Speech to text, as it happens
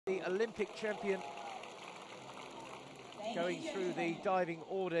The Olympic champion going through the diving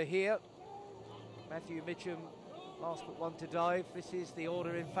order here. Matthew Mitchum, last but one to dive. This is the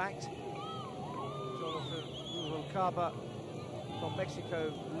order, in fact. Jonathan Rubalcaba from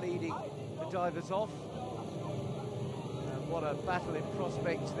Mexico leading the divers off. And what a battle in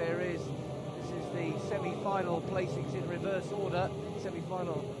prospect there is. This is the semi-final placings in reverse order.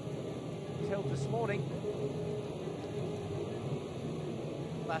 Semi-final was held this morning.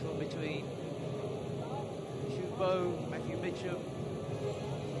 Battle between Chubo, Matthew Mitchum,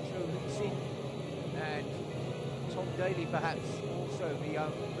 Joe Lucy, and Tom Daley, perhaps also the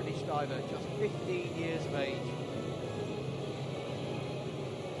young British diver, just 15 years of age.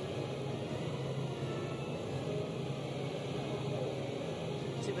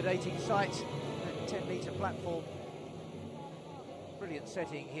 Intimidating sight, that 10-metre platform. Brilliant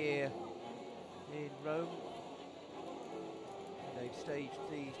setting here in Rome. They've staged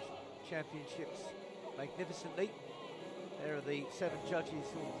these championships magnificently. There are the 7 judges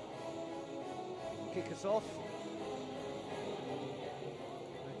who will kick us off.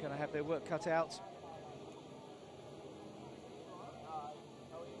 They're going to have their work cut out.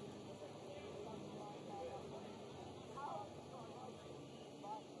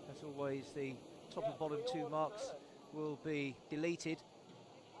 As always, the top and bottom 2 marks will be deleted,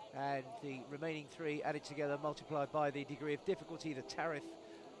 and the remaining 3 added together, multiplied by the degree of difficulty, the tariff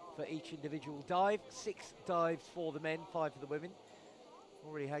for each individual dive. 6 dives for the men, 5 for the women.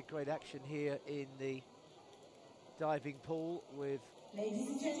 Already had great action here in the diving pool with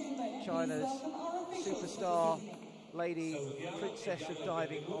China's superstar lady princess of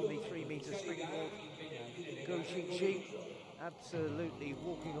diving on the 3-metre springboard, Go Xingxing, absolutely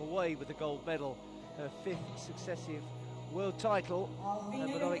walking away with the gold medal, her 5th successive world title,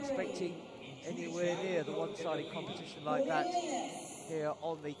 and we're not expecting anywhere near the one-sided competition like that here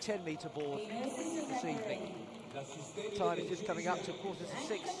on the 10-metre board this evening. Time is just coming up to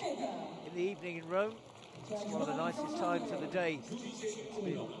 5:45 in the evening in Rome. It's one of the nicest times of the day. It's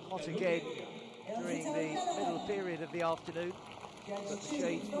been hot again during the middle period of the afternoon, but the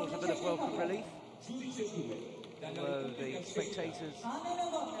shades brought a bit of welcome relief. Although the spectators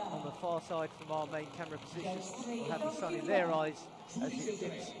on the far side from our main camera position will have the sun in their eyes as it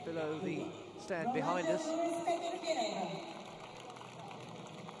dips below the stand behind us.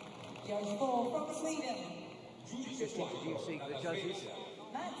 Just introducing the judges.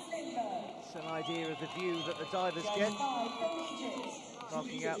 It's an idea of the view that the divers get,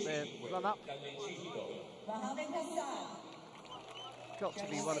 marking out their run-up. Got to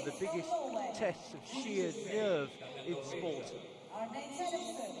be one of the biggest tests of sheer nerve in sport.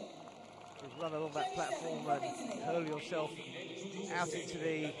 To run along that platform and hurl yourself out into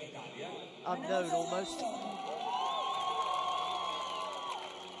the unknown almost.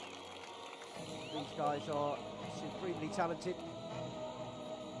 These guys are supremely talented.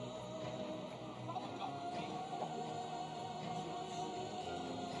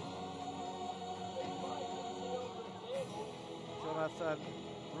 Jonathan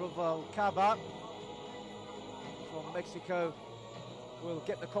Rubalcaba from Mexico will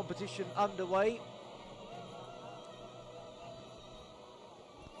get the competition underway.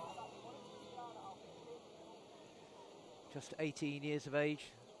 Just 18 years of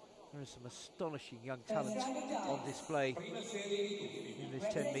age. There are some astonishing young talent on display in this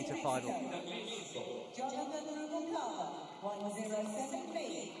 10-metre final.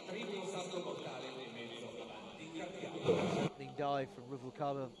 Opening dive from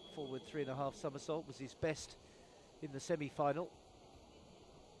Rubalcaba, forward 3.5 somersault, was his best in the semi-final.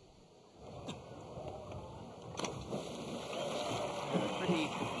 Pretty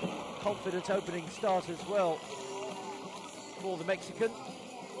confident opening start as well for the Mexican.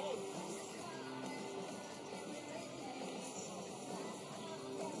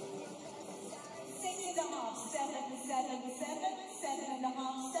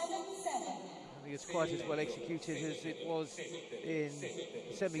 I think it's quite as well executed as it was in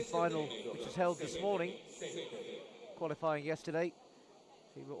the semi-final, which was held this morning, qualifying yesterday.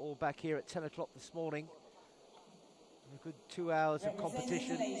 We were all back here at 10 o'clock this morning. A good 2 hours of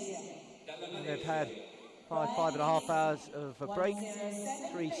competition, and they've had 5.5 hours of a break.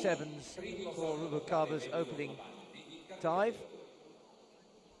 3 sevens for Rubalcaba's opening dive.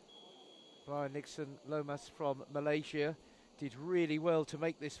 Brian Nixon Lomas from Malaysia did really well to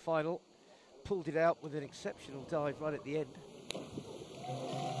make this final. Pulled it out with an exceptional dive right at the end.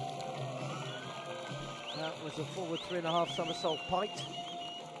 That was a forward 3.5 somersault pike.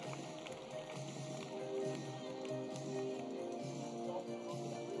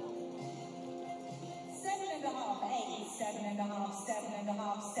 Seven and a half, 7.5,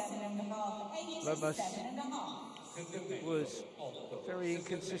 7.5, 7. Lomas was very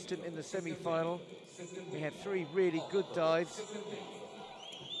inconsistent in the semi-final. He had 3 really good dives,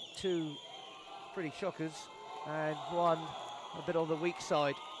 2 pretty shockers, and 1 a bit on the weak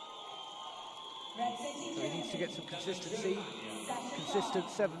side. So he needs to get some consistency. Consistent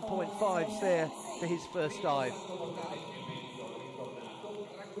 7.5s there for his first dive.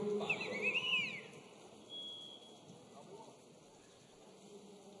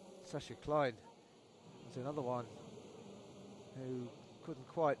 Sasha Klein was another one who couldn't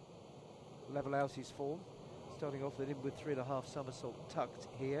quite level out his form. Starting off with an inward 3.5 somersault tucked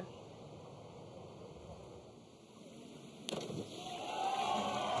here.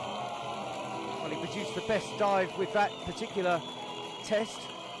 Well, he produced the best dive with that particular test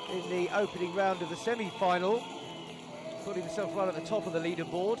in the opening round of the semi-final. Put himself right at the top of the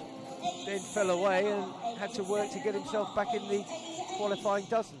leaderboard, then fell away and had to work to get himself back in the qualifying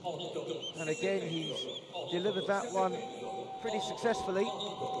dozen. And again, he's delivered that one pretty successfully.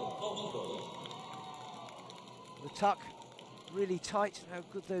 The tuck really tight, how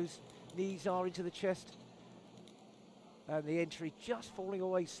good those knees are into the chest. And the entry just falling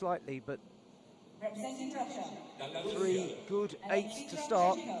away slightly, but 3 good 8s to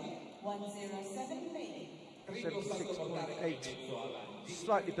start. 76.8,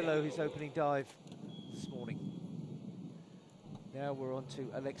 slightly below his opening dive this morning. Now we're on to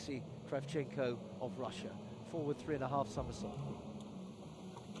Alexei Kravchenko of Russia. Forward 3.5 somersault.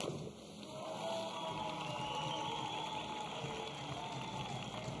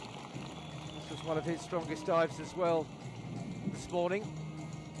 This was one of his strongest dives as well this morning.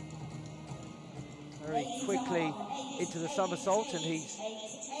 Very quickly into the somersault, and he's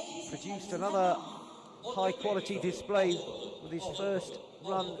produced another high quality display with his first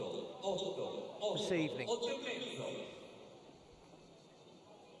run this evening.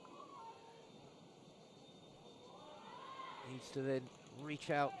 Needs to then reach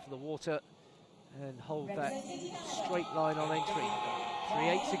out for the water and hold that straight line on entry.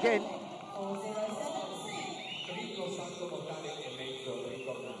 3/8 again.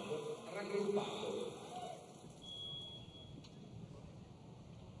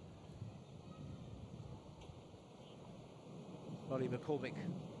 Ollie McCormick,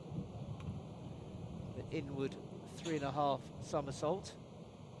 the inward 3.5 somersault.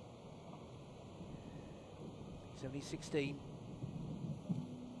 He's only 16.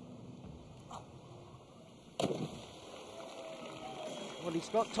 Well, he's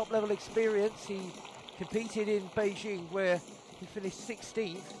got top-level experience. He competed in Beijing, where he finished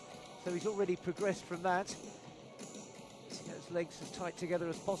 16th, so he's already progressed from that. Get his legs as tight together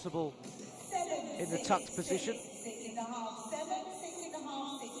as possible in the tucked position. 6.5, 7,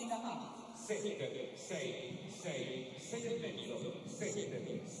 6.5, 6.5. 7, 6, 6, 6.5, 7,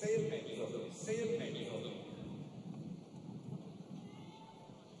 6.5, 6.5.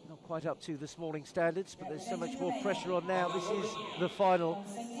 Not quite up to this morning's standards, but there's so much more pressure on now. This is the final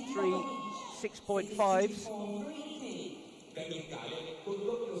 3 6.5s.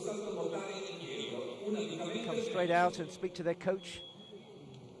 Come straight out and speak to their coach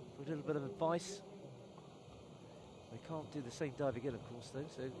for a little bit of advice. They can't do the same dive again, of course, though,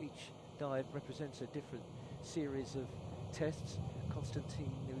 so each dive represents a different series of tests.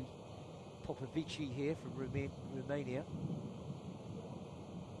 Constantine Popovici here from Romania.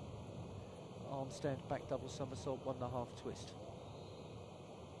 Arm stand back double somersault, 1.5 twist.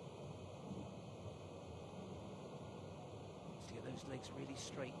 Needs to get those legs really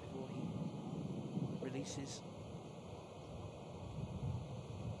straight before he releases.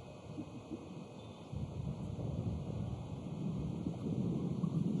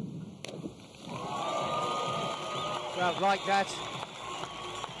 Crowd like that.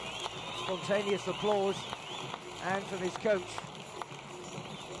 Spontaneous applause, and from his coach.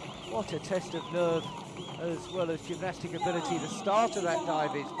 What a test of nerve as well as gymnastic ability. The start of that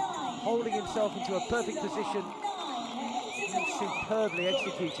dive is holding himself into a perfect position and superbly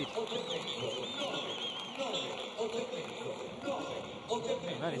executed.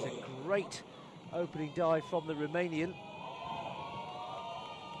 And that is a great opening dive from the Romanian.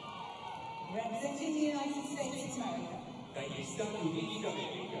 Representing the United States of America.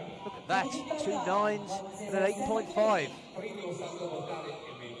 Look at that, 2 9s and an 8.5.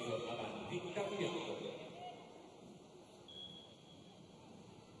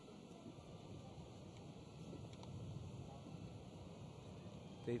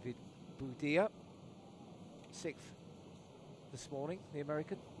 David Boudia, 6th this morning, the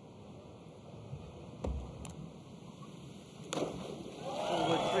American.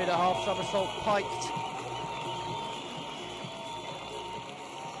 Forward 3.5 somersault piked.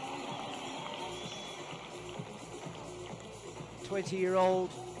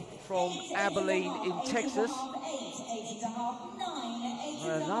 20-year-old from Abilene in Texas.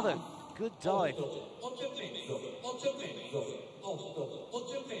 Another good dive.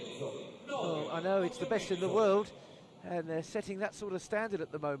 Oh, I know it's the best in the world, and they're setting that sort of standard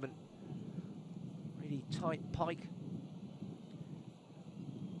at the moment. Really tight pike.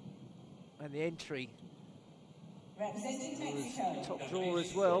 And the entry was top draw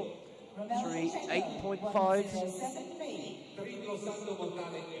as well. 3 8.5s.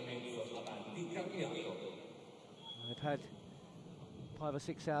 They've had 5 or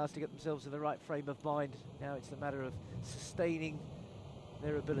 6 hours to get themselves in the right frame of mind. Now it's a matter of sustaining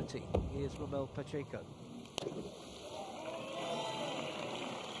their ability. Here's Ramel Pacheco.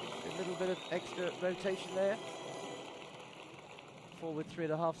 A little bit of extra rotation there. Forward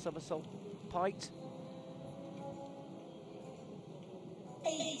 3.5 somersault piked.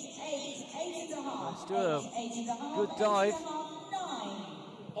 8.5. Let's do a good dive.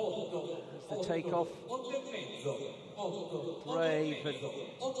 As the takeoff. Brave and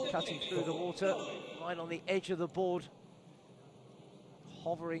cutting through the water, right on the edge of the board,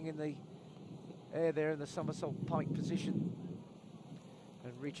 hovering in the air there in the somersault pike position,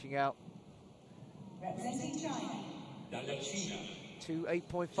 and reaching out. Representing China. 2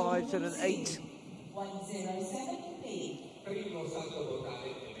 8.5s and an 8. 107B.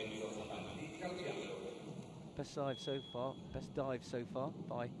 Best dive so far,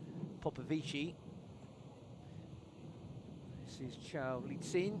 by Popovici. This is Chao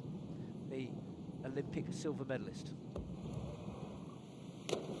Litzin, the Olympic silver medalist.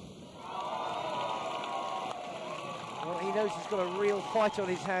 Well, he knows he's got a real fight on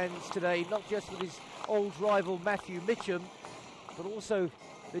his hands today, not just with his old rival Matthew Mitchum, but also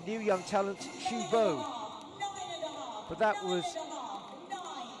the new young talent Chu Bo. But that was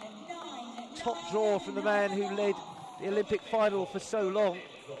top draw from the man who led the Olympic final for so long.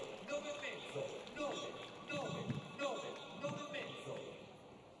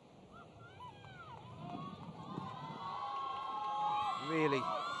 Really,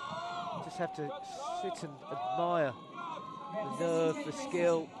 just have to sit and admire the nerve, the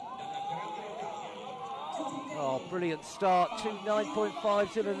skill. Oh, brilliant start, 2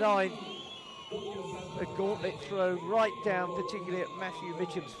 9.5s and a 9. A gauntlet throw right down, particularly at Matthew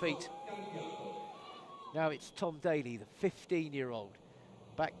Mitchum's feet. Now it's Tom Daley, the 15-year-old.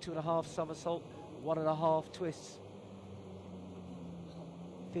 Back 2.5 somersault, 1.5 twists.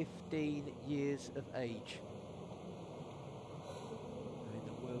 15 years of age. In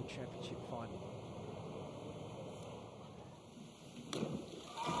the World Championship final.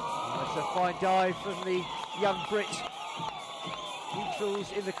 That's a fine dive from the young Brit.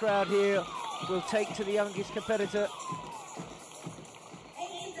 Neutrals in the crowd here will take to the youngest competitor.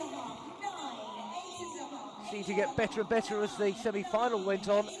 Seemed to get better and better as the semi-final went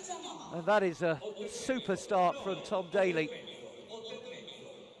on, and that is a super start from Tom Daley.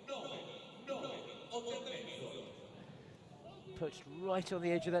 Perched right on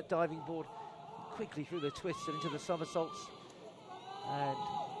the edge of that diving board, quickly through the twists and into the somersaults, and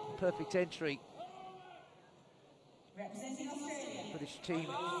perfect entry. British team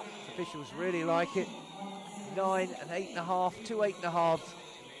officials really like it. 9 and 8.5, 2 8.5s.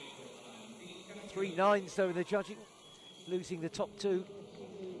 3 9s though in the judging, losing the top 2.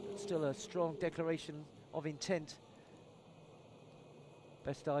 But still a strong declaration of intent.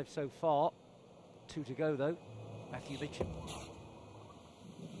 Best dive so far. 2 to go though. Matthew Mitchum.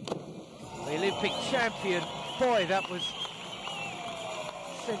 The Olympic champion. Boy, that was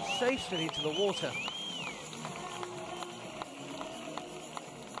sensational into the water.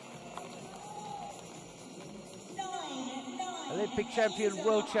 Olympic champion,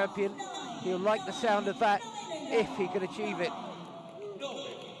 world champion. He'll like the sound of that if he can achieve it.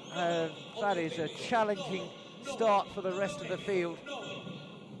 That is a challenging start for the rest of the field.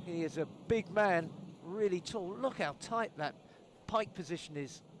 He is a big man, really tall. Look how tight that pike position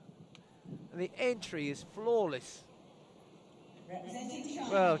is. And the entry is flawless.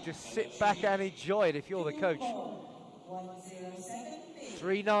 Well, just sit back and enjoy it if you're the coach.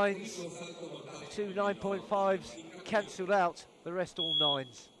 3 9s, 2 9.5s, cancelled out, the rest all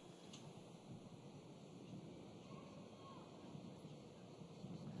 9s.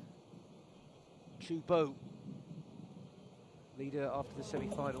 Chu Bo, leader after the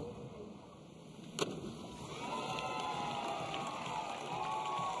semi-final.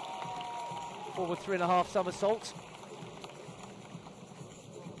 Forward 3.5 somersault.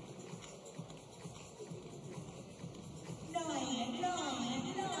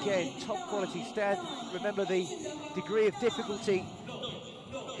 Again, top quality stand. Remember, the degree of difficulty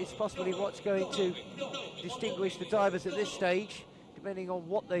is possibly what's going to distinguish the divers at this stage, depending on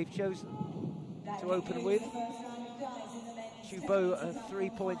what they've chosen to open with. Chubo, a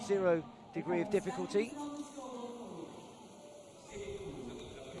 3.0 degree of difficulty.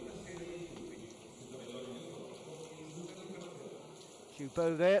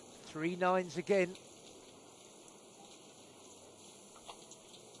 Chubo there, 3 9s again.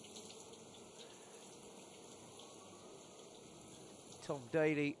 Tom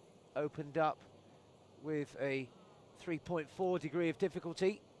Daley opened up with a 3.4 degree of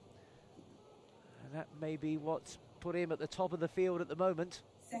difficulty. And that may be what's put him at the top of the field at the moment.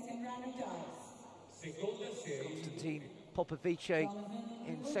 Second round of dives. Konstantin Popovice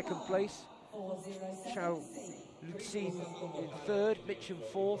in second place. Chao Lutzin in third, Mitchum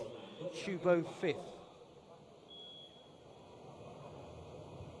fourth, Chubo fifth.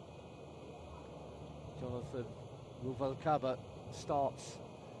 Jonathan Ruvalcaba starts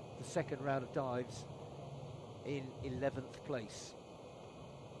the second round of dives in 11th place.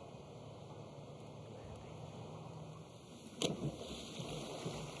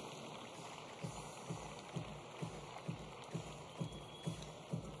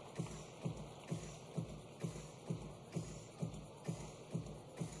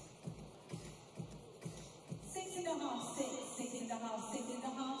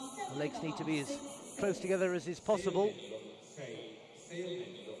 The legs need to be as close together as is possible.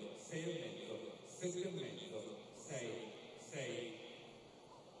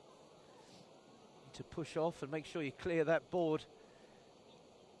 To push off and make sure you clear that board.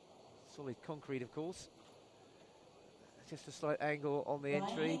 Solid concrete, of course. Just a slight angle on the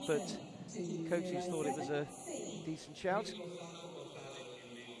entry, but coaches thought it was a decent shout.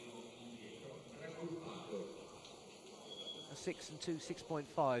 A 6 and 2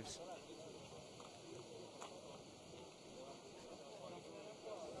 6.5s.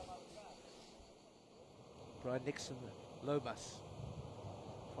 Brian Nixon Lomas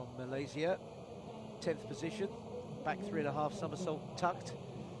from Malaysia, 10th position, back 3.5 somersault tucked.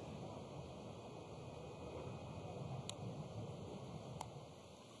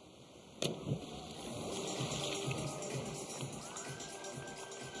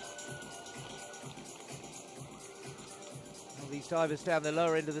 All these divers down the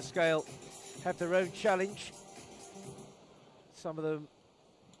lower end of the scale have their own challenge. Some of them,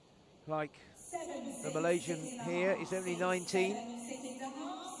 like the Malaysian here, is only 19.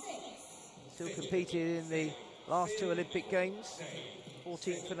 Still competed in the last 2 Olympic Games,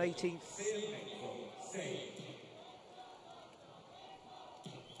 14th and 18th.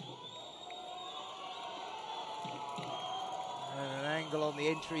 And an angle on the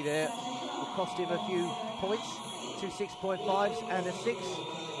entry there will cost him a few points. 2 6.5s and a 6.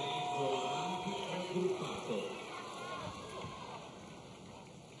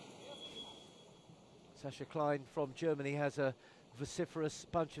 Sascha Klein from Germany has a vociferous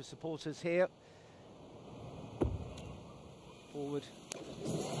bunch of supporters here. Forward.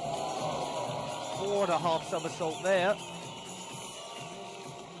 4.5 somersault there.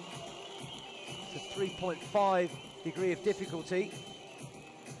 It's a 3.5 degree of difficulty.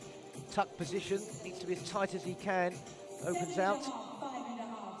 Tuck position, needs to be as tight as he can. Opens out.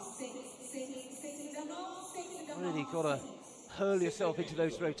 Really got to hurl yourself into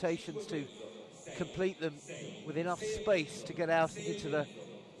those rotations to complete them with enough space to get out into the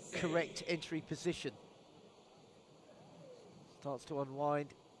correct entry position. Starts to unwind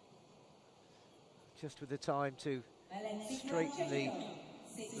just with the time to straighten the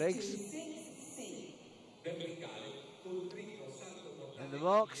legs. And the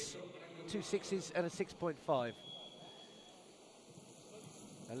marks, 2 6s and a 6.5.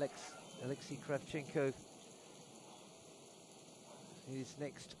 Alexei Kravchenko is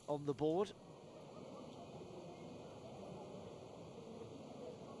next on the board.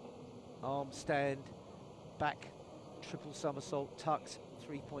 Arm stand, back, triple somersault, tucked,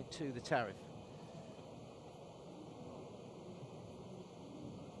 3.2 the tariff.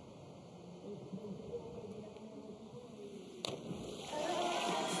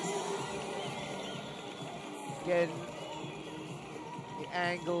 Again, the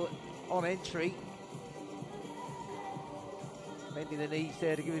angle on entry. Maybe the knees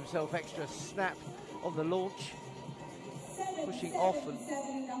there to give himself extra snap on the launch. Pushing off and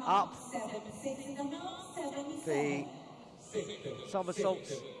up. The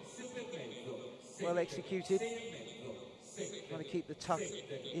somersaults well executed. Trying to keep the tuck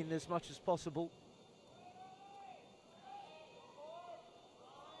in as much as possible.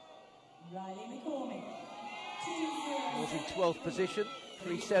 Was in 12th position,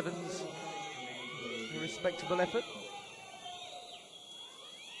 3 7s, a respectable effort.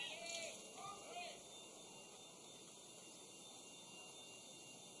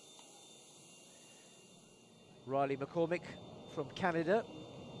 Riley McCormick from Canada,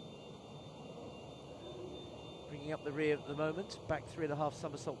 bringing up the rear at the moment. Back 3.5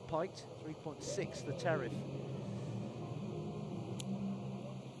 somersault piked, 3.6 the tariff.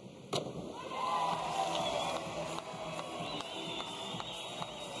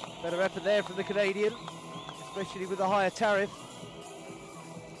 Better effort there from the Canadian, especially with the higher tariff.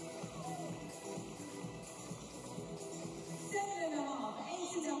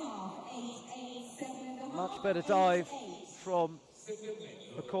 Much better dive from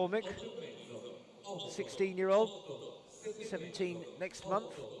McCormick, 16-year-old, 17 next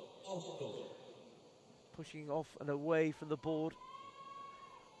month, pushing off and away from the board.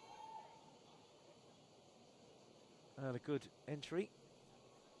 And a good entry.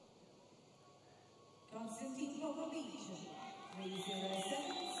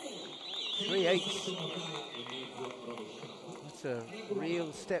 3/8. That's a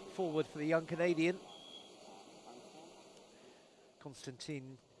real step forward for the young Canadian.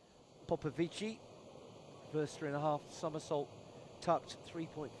 Konstantin Popovici, reverse 3.5 somersault, tucked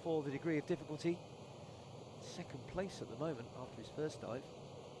 3.4 the degree of difficulty. Second place at the moment after his first dive.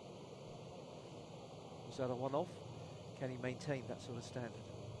 Was that a one-off? Can he maintain that sort of standard?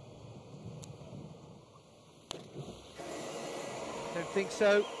 Don't think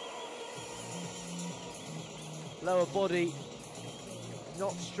so. Lower body,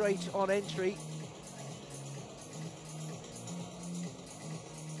 not straight on entry.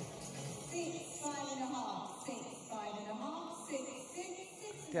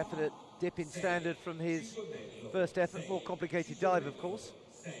 Definite dip in standard from his first effort. More complicated dive, of course.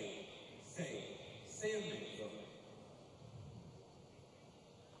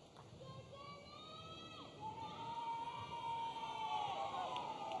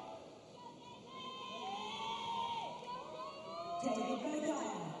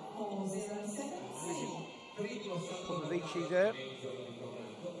 Popovici there.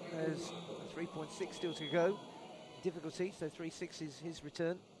 There's 3.6 still to go. Difficulty, so 3.6 is his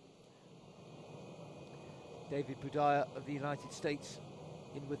return. David Budaya of the United States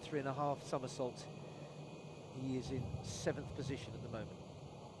in with 3.5 somersault. He is in 7th position at the moment.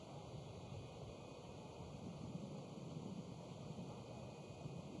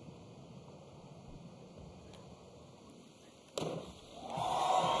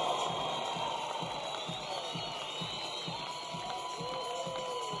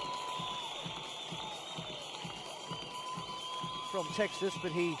 From Texas,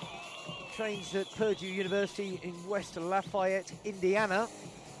 but he trains at Purdue University in West Lafayette, Indiana.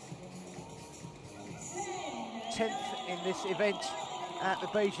 10th in this event at the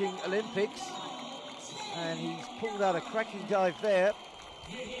Beijing Olympics, and he's pulled out a cracking dive there.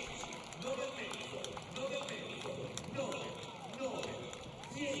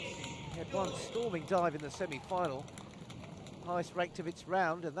 He had one storming dive in the semi-final, highest ranked of its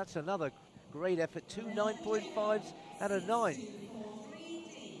round, and that's another great effort. 2 9.5s and a 9.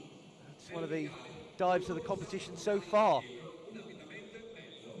 That's one of the dives of the competition so far.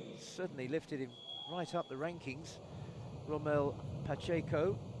 Certainly lifted him right up the rankings. Romel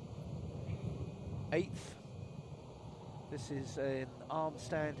Pacheco, 8th. This is an arm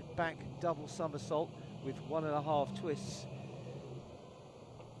stand back double somersault with 1.5 twists.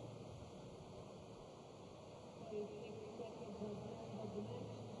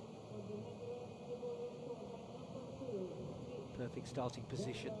 Perfect starting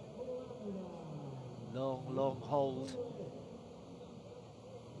position. Long, long hold.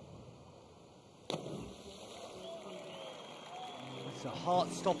 It's a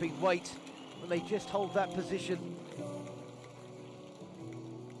heart-stopping wait when they just hold that position.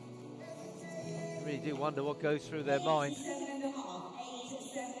 I really do wonder what goes through their mind.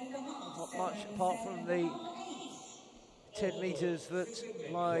 Not much apart from the 10 meters that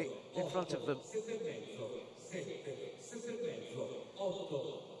lie in front of them.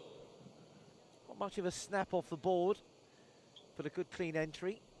 Not much of a snap off the board, but a good clean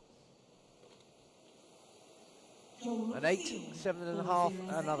entry. An 8, 7.5,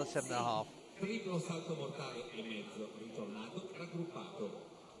 another 7.5.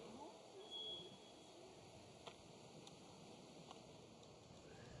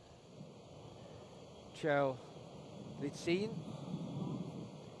 Chao Litzin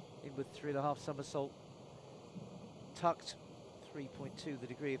in with 3.5 somersault, tucked, 3.2 the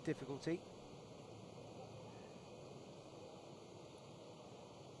degree of difficulty.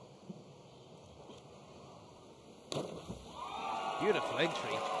 Beautiful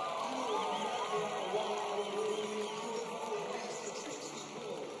entry.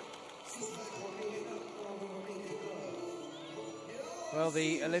 Well,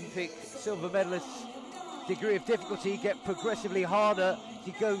 the Olympic silver medalists degree of difficulty get progressively harder as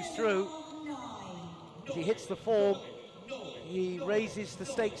he goes through. As he hits the form, he raises the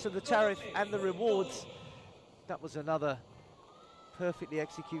stakes of the tariff and the rewards. That was another perfectly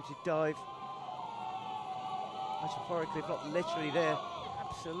executed dive. Metaphorically, if not literally there.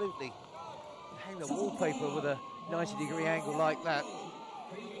 Absolutely. Hang the wallpaper with a 90-degree angle like that.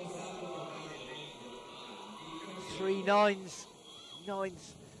 3 nines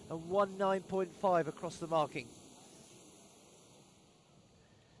and 1 9.5 across the marking.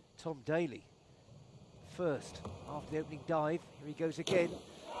 Tom Daley first after the opening dive. Here he goes again.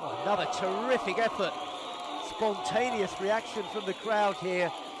 Oh, another terrific effort. Spontaneous reaction from the crowd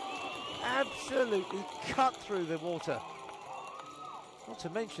here. Absolutely cut through the water. Not to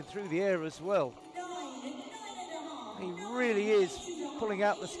mention through the air as well. He really is pulling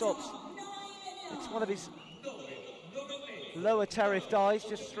out the stops. It's one of his lower tariff dives,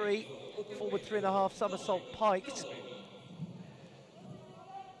 just 3, forward 3.5 somersault piked.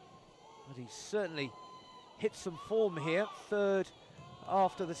 But he's certainly hit some form here, 3rd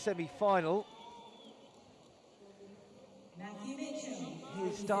after the semi-final.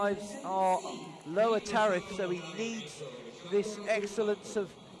 His dives are lower tariff, so he needs this excellence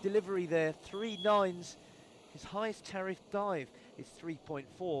of delivery there. 3 nines. His highest tariff dive is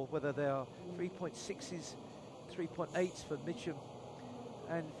 3.4, whether they are 3.6s, 3.8s for Mitchum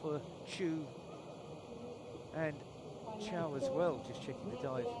and for Chu and Chow as well. Just checking the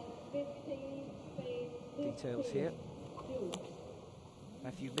dive details here.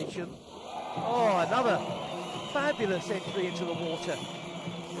 Matthew Mitchum. Oh, another fabulous entry into the water.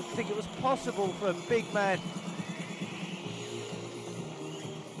 I didn't think it was possible for a big man.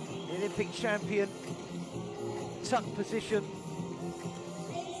 The Olympic champion, tuck position.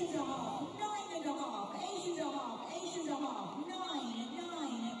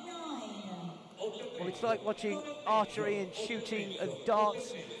 Well, it's like watching archery and shooting and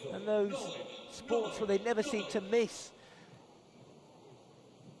darts and those sports where they never seem to miss.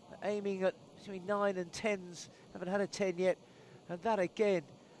 Aiming at between 9 and 10s, haven't had a 10 yet, and that again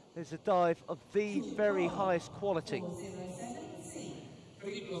is a dive of the very highest quality.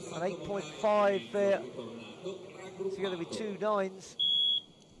 An 8.5 there, together with 2 nines.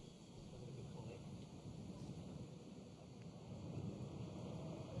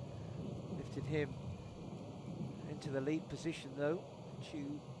 Lifted him into the lead position though.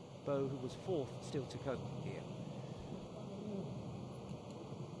 Chu Bo, who was 4th, still to come here.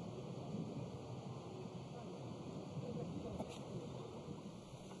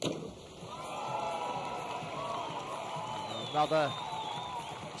 Another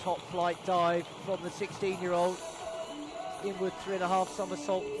top flight dive from the 16-year-old. Inward 3.5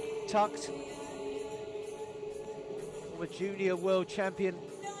 somersault tucked. Former junior world champion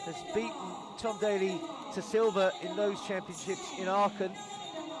has beaten Tom Daley to silver in those championships in Aachen.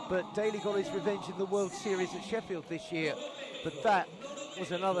 But Daley got his revenge in the World Series at Sheffield this year. But that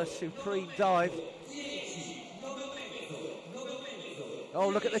was another supreme dive. Oh,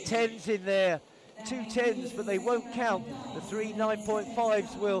 look at the 10s in there. 2 10s, but they won't count. The 3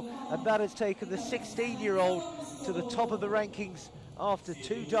 9.5s will, and that has taken the 16-year-old to the top of the rankings after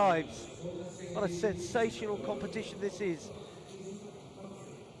 2 dives. What a sensational competition this is.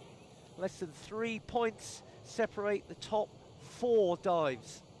 Less than 3 points separate the top 4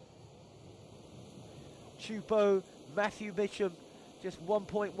 dives. Chu Bo, Matthew Mitchum, just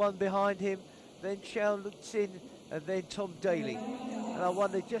 1.1 behind him, then Chow Lutsin, and then Tom Daley. And I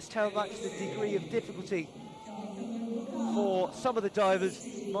wonder just how much the degree of difficulty for some of the divers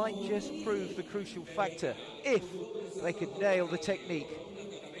might just prove the crucial factor if they could nail the technique.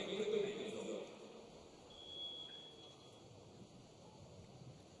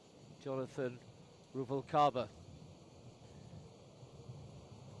 Jonathan Ruvalcaba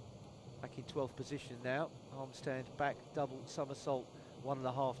back in 12th position now. Arm stand back, double somersault,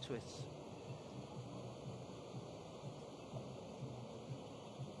 1.5 twists.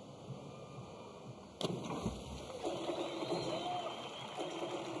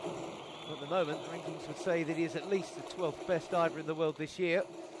 At the moment, rankings would say that he is at least the 12th best diver in the world this year.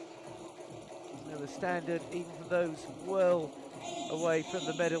 So the standard, even for those well away from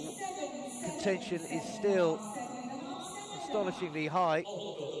the medal contention, is still astonishingly high.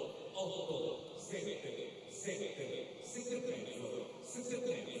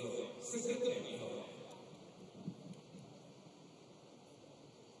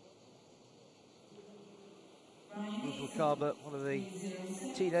 Ruvalcaba, one of the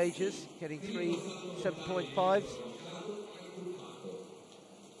teenagers, getting 3 7.5s.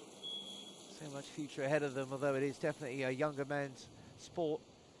 So much future ahead of them, although it is definitely a younger man's sport,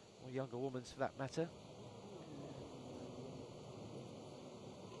 or younger woman's for that matter.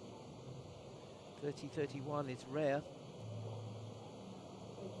 30-31 is rare.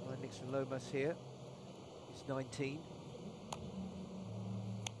 Nixon Lomas here. He's 19.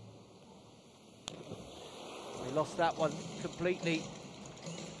 They lost that one completely.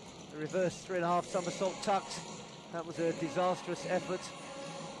 The reverse 3.5 somersault tucked. That was a disastrous effort.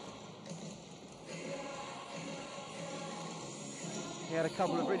 He had a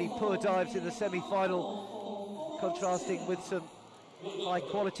couple of really poor dives in the semi-final, contrasting with some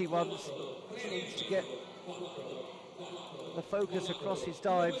high-quality ones. He needs to get the focus across his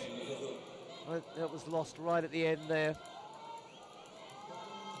dives. That was lost right at the end there.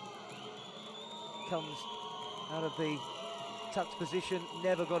 Comes out of the tucked position,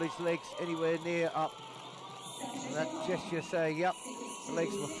 never got his legs anywhere near up. And that gesture saying, yep, the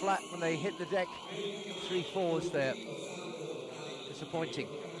legs were flat when they hit the deck. 3-4s there. Disappointing.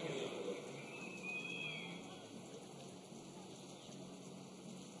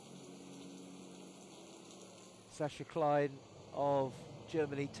 Sascha Klein of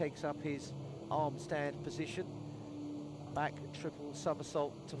Germany takes up his arm stand position. Back triple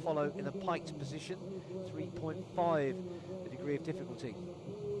somersault to follow in a piked position. 3.5 the degree of difficulty.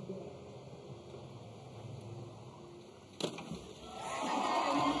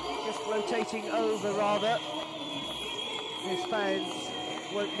 Just rotating over rather. His fans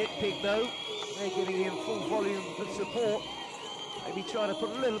won't nitpick though. They're giving him full volume of support. Maybe trying to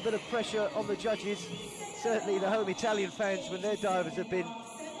put a little bit of pressure on the judges. Certainly the home Italian fans, when their divers have been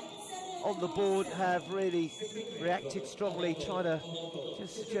on the board, have really reacted strongly, trying to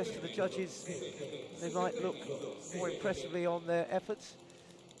just suggest to the judges they might look more impressively on their efforts.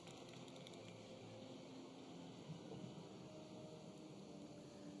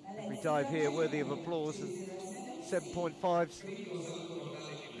 Every dive here worthy of applause, and 7.5s.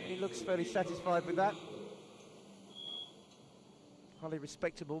 He looks fairly satisfied with that. Highly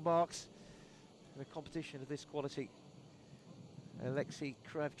respectable marks in a competition of this quality. Alexei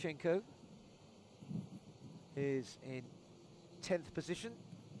Kravchenko is in 10th position.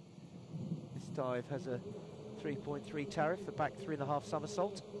 This dive has a 3.3 tariff, the back 3.5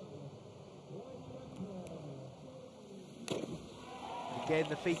 somersault. Again,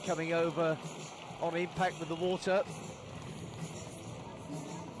 the feet coming over on impact with the water.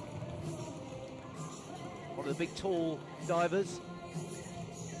 One of the big tall divers.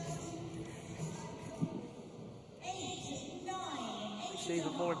 It's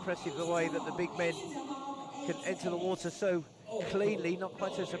even more impressive the way that the big men can enter the water so cleanly, not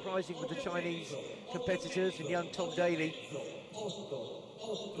quite so surprising with the Chinese competitors and young Tom Daley.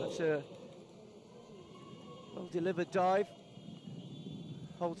 That's a well-delivered dive.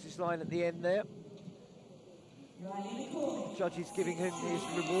 Holds his line at the end there. Judges giving him his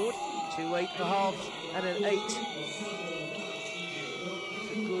reward. 2 8.5s and an 8.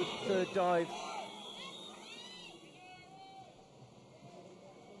 It's a good third dive.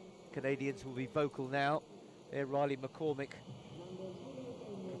 Canadians will be vocal now. There, Riley McCormick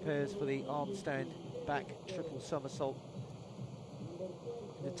prepares for the arm stand back triple somersault.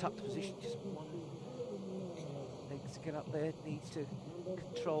 In the tucked position, just one legs to get up there, needs to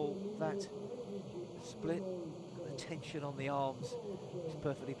control that split. The tension on the arms is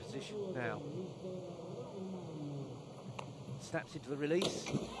perfectly positioned now. Snaps into the release,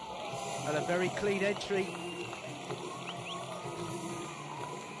 and a very clean entry.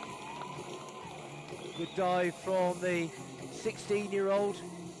 Good dive from the 16-year-old.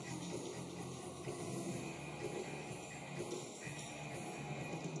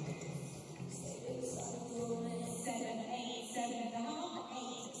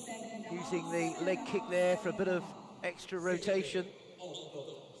 Using the leg kick there for a bit of extra rotation.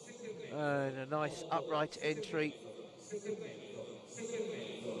 And a nice upright entry.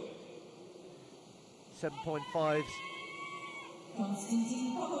 7.5s.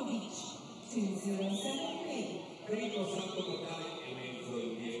 Konstantin Popovic, 2073.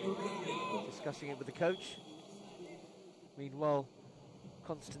 Discussing it with the coach. Meanwhile,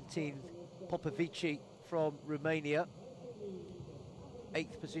 Konstantin Popovici from Romania,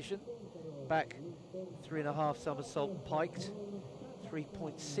 8th position. Back 3.5 somersault piked,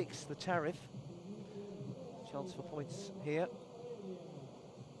 3.6 the tariff. Chance for points here.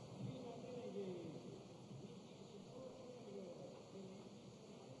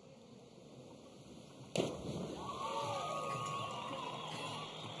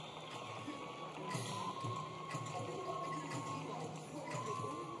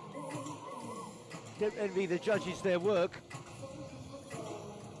 Don't envy the judges their work.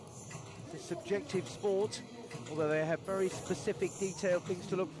 It's a subjective sport, although they have very specific, detailed things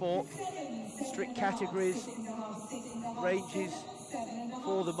to look for. Strict categories, ranges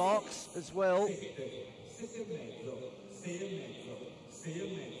for the marks as well.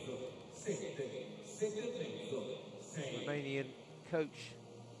 Romanian coach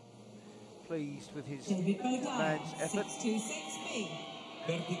pleased with his man's effort.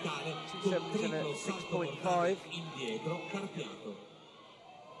 2.7 and a 6.5.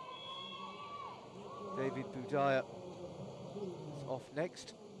 David Budaya is off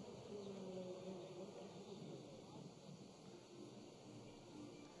next.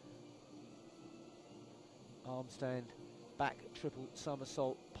 Armstand, back triple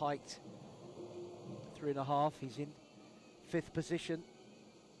somersault, piked 3.5. He's in 5th position.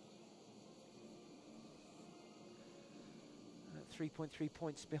 3.3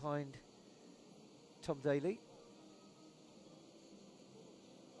 points behind Tom Daley.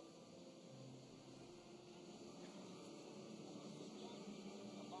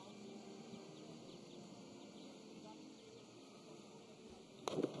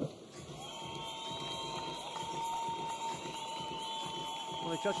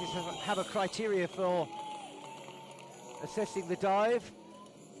 Well, the judges have a criteria for assessing the dive.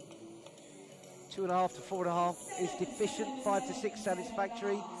 2.5 to 4.5 is deficient, 5 to 6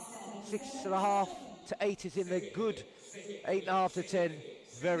 satisfactory, 6.5 to 8 is in the good, 8.5 to 10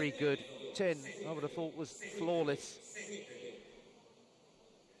 very good, 10 I would have thought was flawless.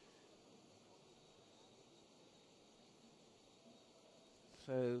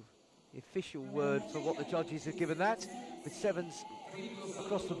 So the official word for what the judges have given that, with 7s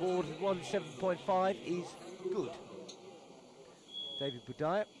across the board, 1 7.5 is good. David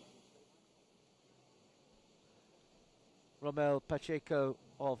Budaya. Romel Pacheco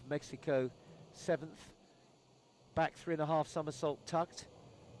of Mexico, 7th. Back 3.5 somersault tucked.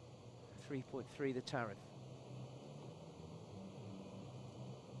 3.3 the tariff.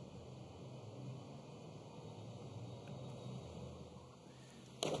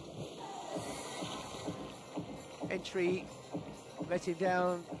 Entry let him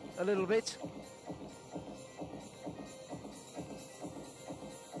down a little bit.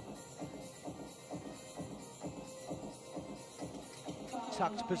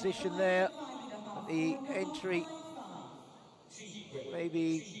 Tucked position there. The entry,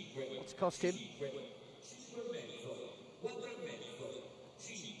 maybe what's cost him?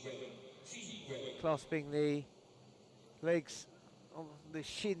 Clasping the legs on the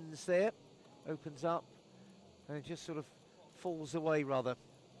shins there, opens up and it just sort of falls away rather,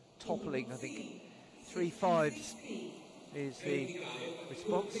 toppling I think. 3 5s is the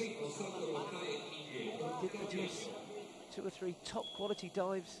response. He did produce 2 or 3 top quality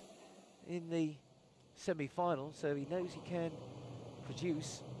dives in the semi-final, so he knows he can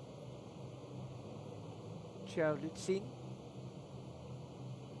produce. Xiao Luxin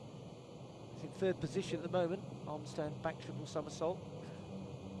is in 3rd position at the moment. Armstand back triple somersault.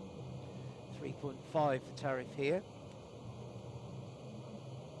 3.5 for tariff here.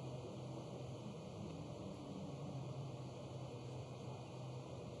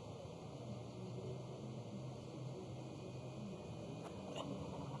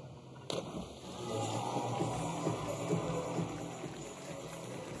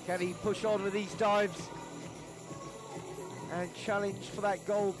 Can he push on with these dives and challenge for that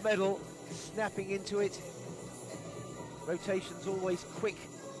gold medal, snapping into it? Rotation's always quick.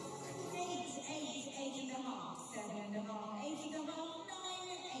 8, 8.5, 7.5, 8.5, 9,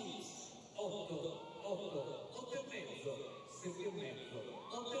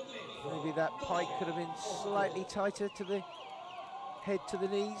 8. Maybe that pike could have been slightly tighter to the head to the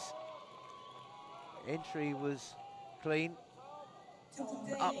knees. Entry was clean.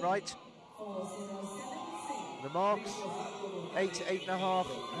 Upright. The marks 8, 8.5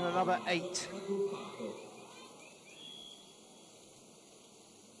 and another 8.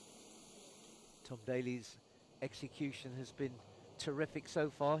 Tom Daley's execution has been terrific so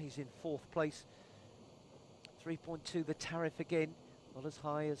far. He's in 4th place. 3.2 the tariff again, not as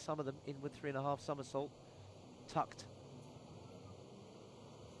high as some of them, in with 3.5 somersault, tucked.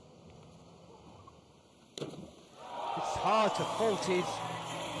 It's hard to fault his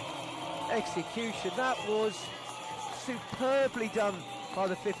execution. That was superbly done by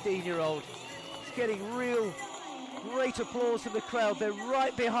the 15-year-old. He's getting real great applause from the crowd. They're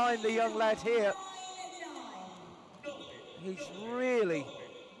right behind the young lad here. He's really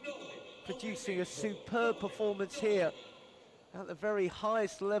producing a superb performance here at the very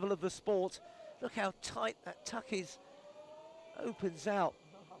highest level of the sport. Look how tight that tuck is. Opens out.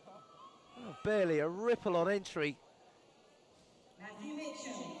 Oh, barely a ripple on entry.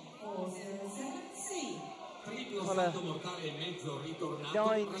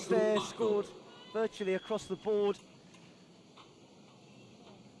 9s there, scored virtually across the board.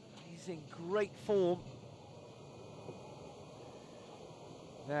 He's in great form.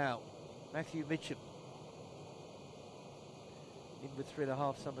 Now, Matthew Mitchum. In with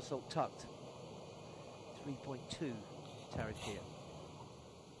 3.5 somersault tucked. 3.2 tariff here.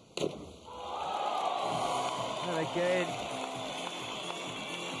 And again.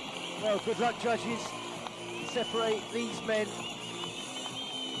 Well, good luck, judges. Separate these men.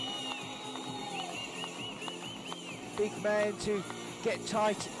 Big man to get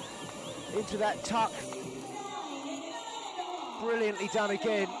tight into that tuck. Brilliantly done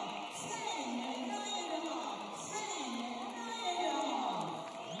again.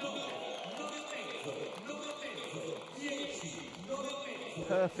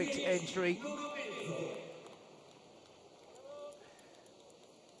 Perfect entry.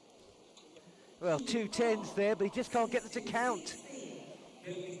 Well, 2 10s there, but he just can't get them to count.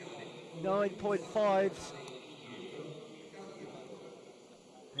 9.5s.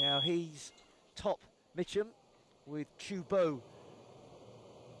 Now he's top Mitchum with Chubo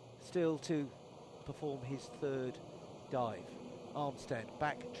still to perform his 3rd dive. Arm stand,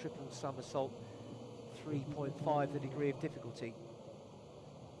 back triple somersault, 3.5 the degree of difficulty.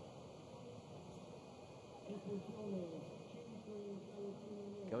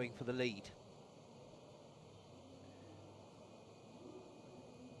 Going for the lead.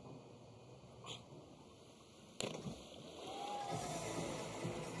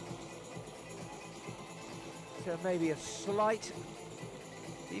 So maybe a slight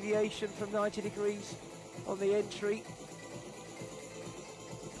deviation from 90 degrees on the entry.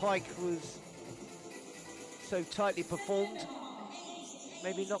 The pike was so tightly performed,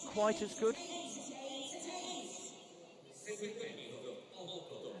 maybe not quite as good.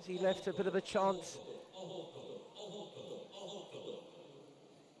 As he left a bit of a chance.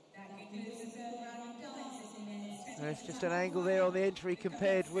 There's just an angle there on the entry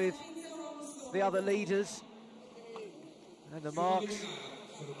compared with the other leaders. And the marks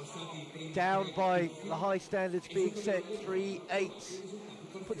down by the high standards being set, 3.8,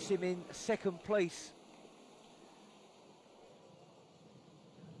 puts him in 2nd place.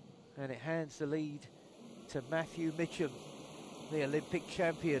 And it hands the lead to Matthew Mitchum, the Olympic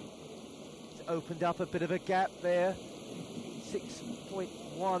champion. It's opened up a bit of a gap there. 6.1,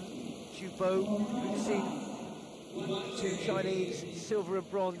 Chubo, we've seen 2 Chinese, silver and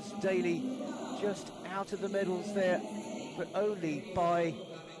bronze, Daley just out of the medals there, but only by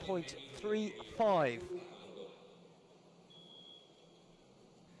 0.35.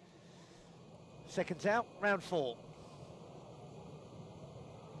 Seconds out, round 4.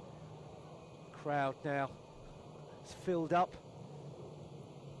 Crowd now is filled up.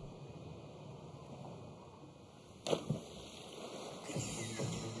 No,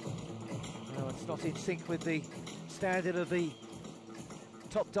 it's not in sync with the standard of the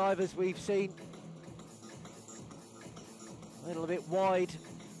top divers we've seen. A little bit wide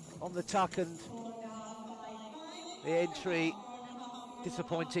on the tuck, and the entry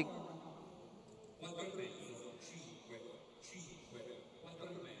disappointing.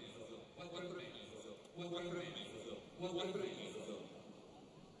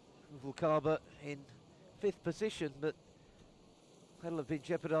 Vulcaba in 5th position, but that'll have been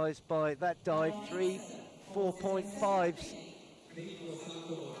jeopardised by that dive. 3 4.5s.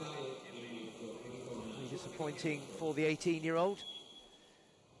 Disappointing for the 18-year-old.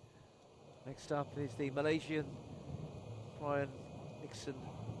 Next up is the Malaysian Brian Nixon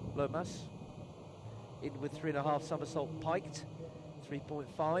Lomas, in with 3.5 somersault piked,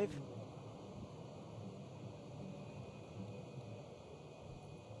 3.5.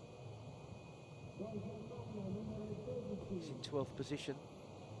 He's in 12th position.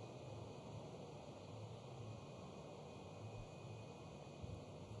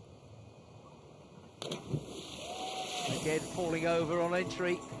 Again, falling over on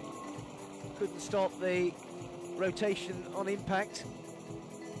entry. Couldn't stop the rotation on impact.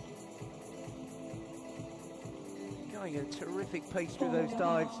 Going at a terrific pace through those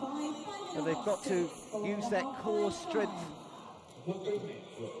dives. And they've got to use that core strength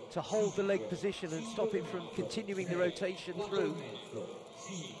to hold the leg position and stop it from continuing the rotation through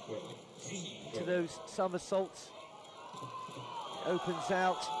to those somersaults. Opens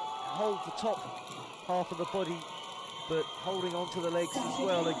out, holds the top half of the body, but holding on to the legs as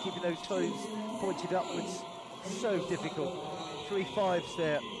well and keeping those toes pointed upwards. So difficult. 3 5s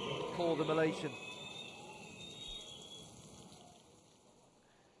there for the Malaysian.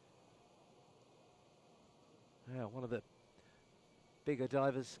 Now, one of the bigger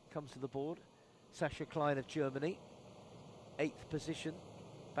divers comes to the board. Sascha Klein of Germany, 8th position,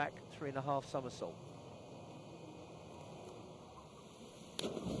 back 3.5 somersault.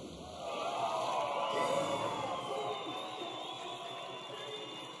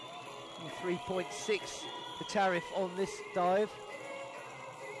 3.6 the tariff on this dive.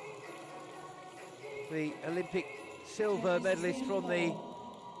 The Olympic silver medalist from the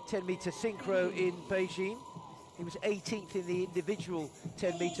 10-metre synchro in Beijing. He was 18th in the individual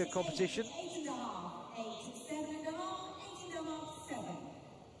 10-metre competition.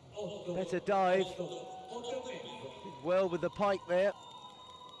 Better dive. Did well with the pike there.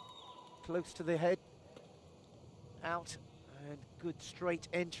 Close to the head. Out. And good straight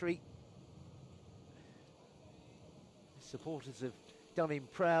entry. The supporters have done him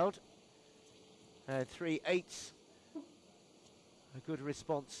proud. And 3/8. A good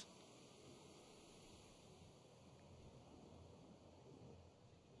response.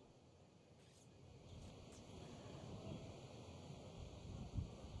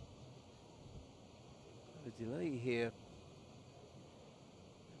 A delay here.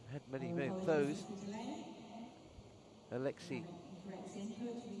 Had many of those. Alexei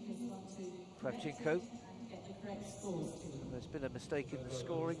Kravchenko. There's been a mistake in the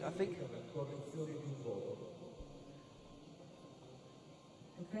scoring, I think.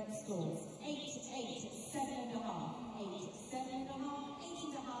 The correct scores 8, 7.5, 8, 7.5,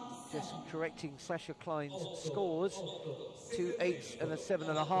 8.5. Just correcting Sasha Klein's scores. 2 8s and a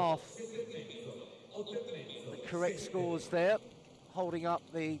 7.5. The correct scores there, holding up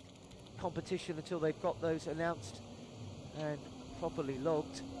the competition until they've got those announced and properly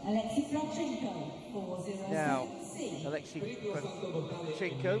logged. Alexei Kravchenko, 4.07. Now, Alexei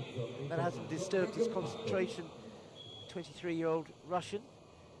Kravchenko, that hasn't disturbed his concentration. 23-year-old Russian,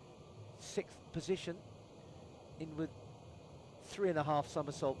 6th position, inward 3.5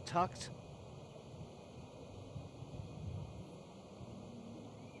 somersault tucked.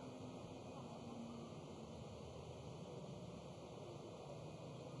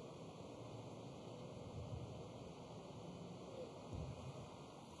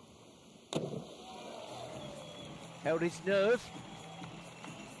 Held his nerve.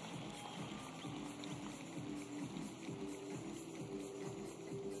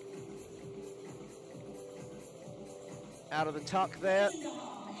 Out of the tuck there.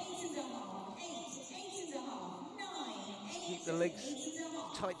 Keep the legs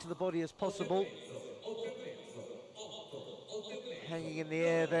tight to the body as possible. Hanging in the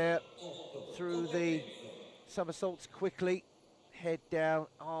air there through the somersaults quickly. Head down,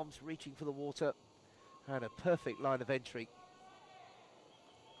 arms reaching for the water. And a perfect line of entry.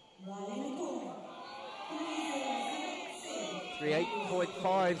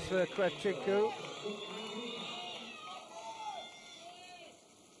 3.8.5 for Kravchenko.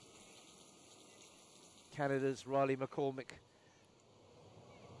 Canada's Riley McCormick.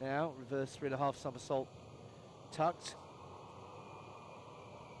 Now, reverse 3.5 somersault tucked.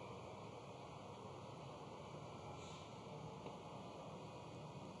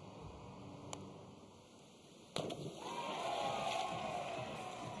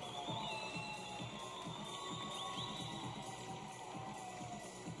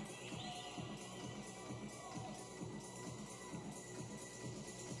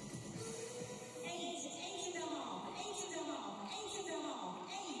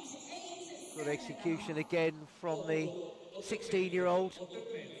 Good execution again from the 16-year-old.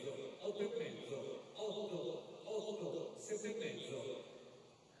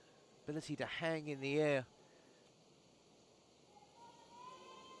 Ability to hang in the air.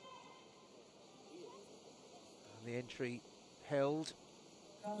 And the entry held.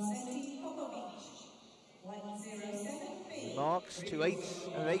 Marks 2 8s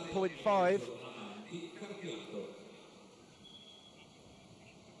and 8.5.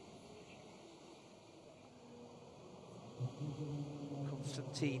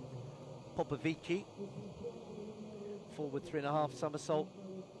 Konstantin Popovici, forward 3.5 somersault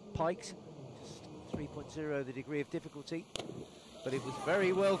piked, just 3.0 the degree of difficulty, but it was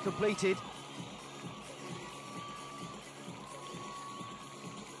very well completed.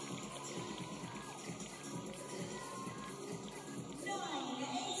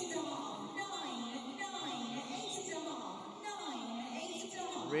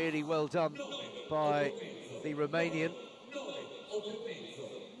 Really well done by the Romanian.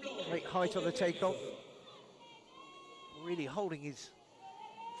 Great height on the takeoff. Really holding his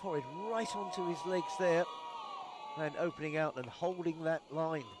forehead right onto his legs there and opening out and holding that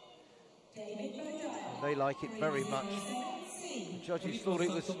line. And they like it very much. The judges thought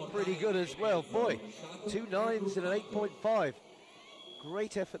it was pretty good as well. Boy, 2 9s and an 8.5.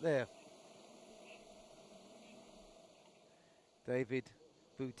 Great effort there. David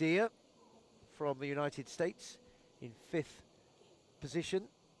Boudia from the United States in 5th position.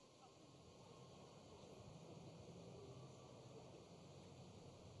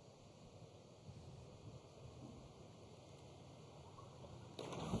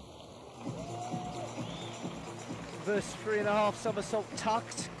 Reverse 3.5 somersault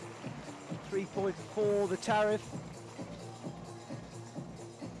tucked. 3.4 the tariff.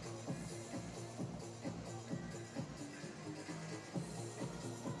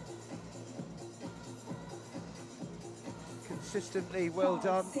 Consistently well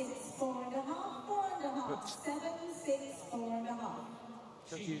done. 6, 4.5, 4.5, 7, 6, 4.5.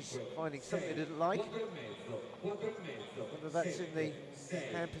 Judges finding something they didn't like. Whether that's in the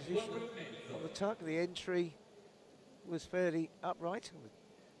hand position on the tuck, the entry was fairly upright.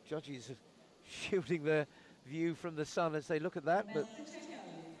 The judges are shielding their view from the sun as they look at that, but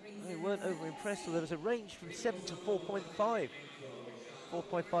they weren't over impressed. So there was a range from 7 to 4.5,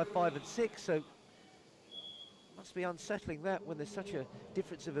 4.55 and 6, so must be unsettling that when there's such a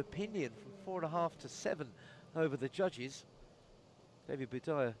difference of opinion from 4.5 to 7 over the judges. David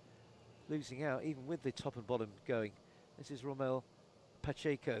Budaya losing out even with the top and bottom going. This is Romel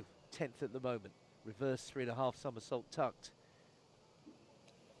Pacheco, 10th at the moment. Reverse 3.5 somersault tucked.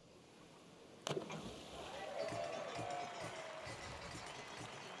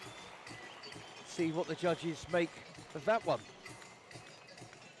 See what the judges make of that one.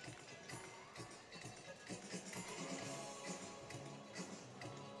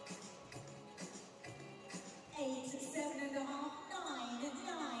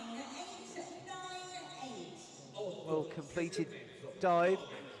 Well completed dive,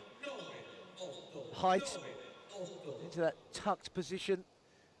 height into that tucked position,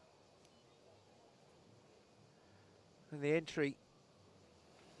 and the entry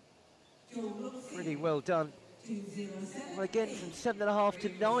really well done. Well, again from 7.5 to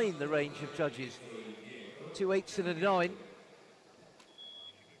 9 the range of judges, 2 8s and a 9.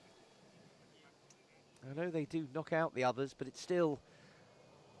 I know they do knock out the others, but it's still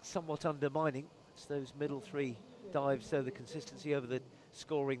somewhat undermining. It's those middle three dives, so the consistency over the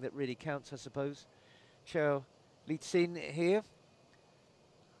scoring that really counts, I suppose. Chao Li-Tsin here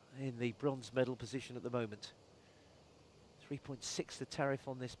in the bronze medal position at the moment. 3.6 the tariff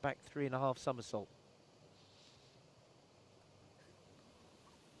on this back 3.5 somersault.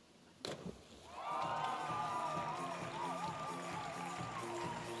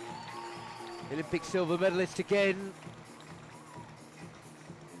 Olympic silver medalist again,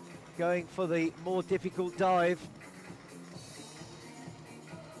 going for the more difficult dive.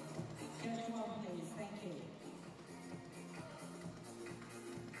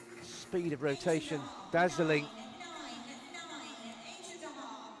 Speed of rotation, dazzling.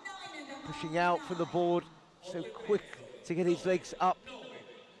 Pushing out from the board, so quick to get his legs up.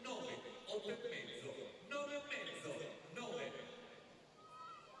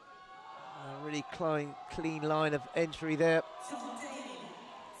 A really clean line of entry there.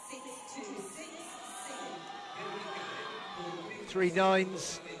 3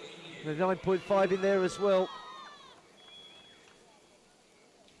 9s, and a 9.5 in there as well.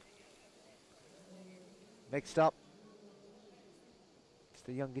 Next up, it's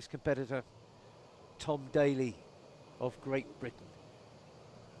the youngest competitor, Tom Daley of Great Britain.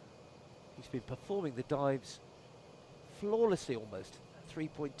 He's been performing the dives flawlessly almost.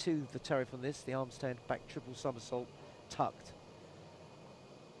 3.2 the tariff on this, the arm stand back triple somersault tucked.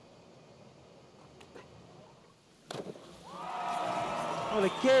 Well,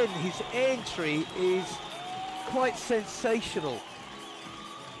 again, his entry is quite sensational.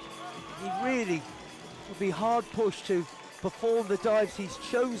 He really would be hard pushed to perform the dives he's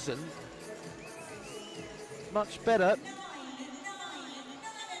chosen much better.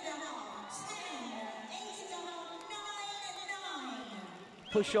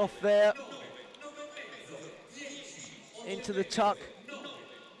 Push off there into the tuck.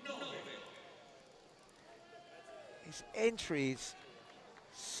 His entry is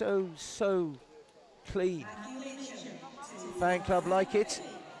so clean. Fan club like it.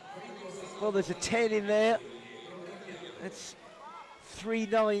 Well, there's a 10 in there. That's 3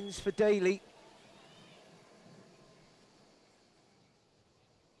 9s for Daley.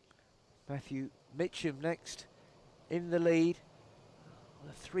 Matthew Mitchum next in the lead.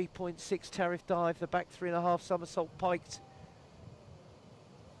 A 3.6 tariff dive, the back 3.5 somersault piked.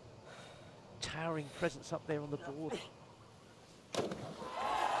 Towering presence up there on the board.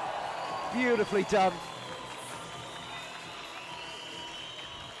 Beautifully done.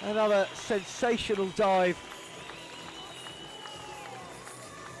 Another sensational dive.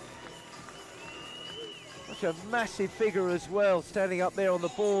 Such a massive figure as well, standing up there on the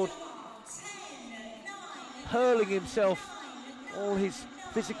board, hurling himself, all his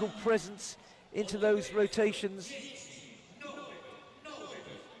physical presence into those rotations.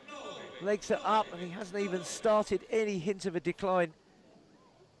 Legs are up and he hasn't even started any hint of a decline.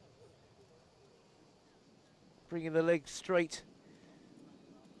 bringing the legs straight.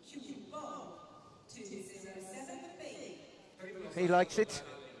 He likes it.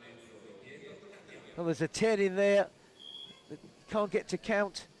 Well, there's a 10 in there. Can't get to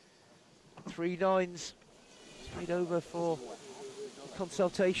count. 3 9s. Straight over for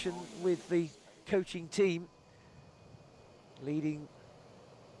consultation with the coaching team. Leading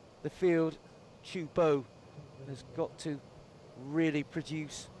the field, Chu Bo has got to really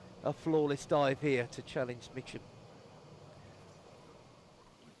produce a flawless dive here to challenge Mitchum.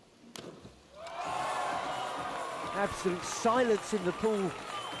 Absolute silence in the pool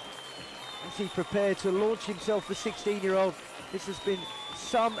as he prepared to launch himself, the 16-year-old. This has been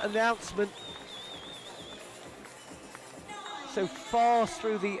some announcement. So fast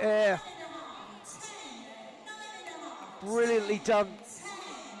through the air. Brilliantly done.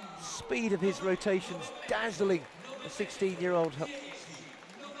 Speed of his rotations, dazzling the 16-year-old.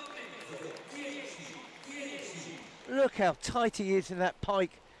 Look how tight he is in that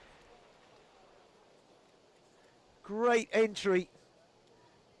pike. Great entry.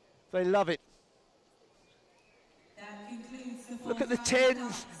 They love it. Look at the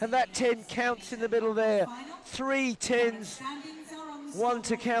 10s, and that 10 counts in the middle there. 3 10s, 1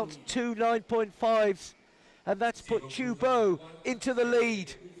 to count, 2 9.5s, and that's put Chu Bo into the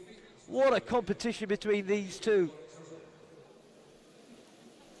lead. What a competition between these two.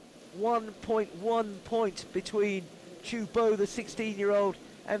 1.1 point between Chu Bo, the 16-year-old,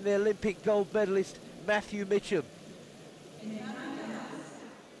 and the Olympic gold medalist Matthew Mitchum.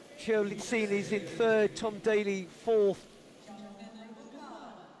 Cholesini is in 3rd, Tom Daley 4th.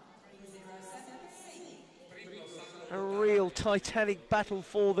 A real titanic battle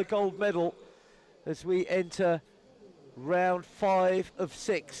for the gold medal as we enter round 5 of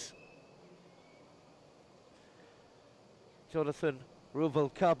 6. Jonathan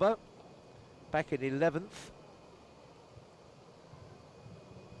Ruvalcaba back in 11th.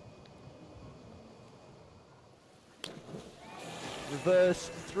 Reverse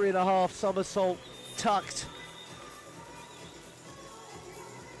 3.5 somersault tucked.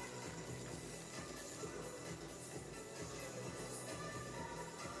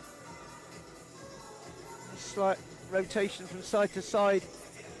 Slight rotation from side to side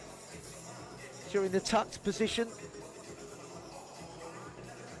during the tucked position.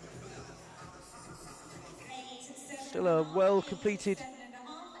 Still a well completed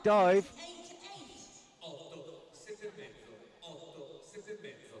dive.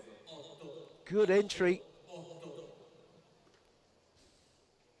 Good entry.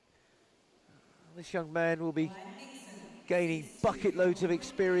 This young man will be gaining bucket loads of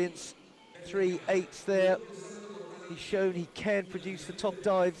experience. 3 8s there. He's shown he can produce the top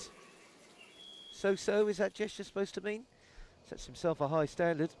dives. So, is that gesture supposed to mean? Sets himself a high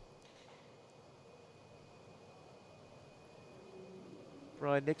standard.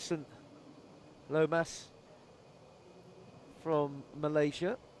 Brian Nixon, Lomas from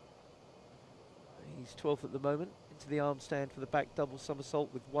Malaysia. He's 12th at the moment, into the arm stand for the back double somersault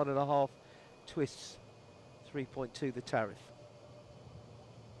with 1.5 twists, 3.2 the tariff.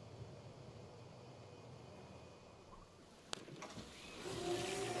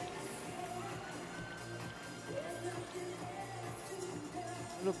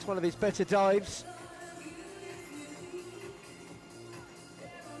 Looked one of his better dives.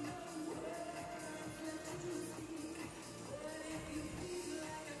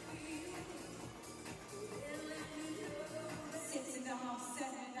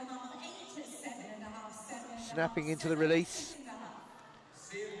 Snapping into the release.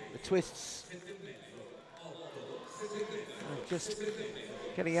 The twists. Just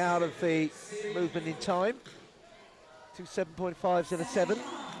getting out of the movement in time. 2 7.5s and a 7.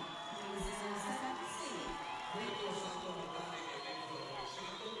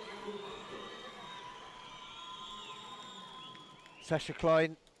 Sasha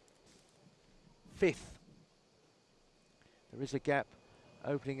Klein, 5th. There is a gap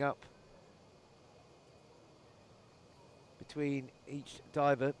opening up between each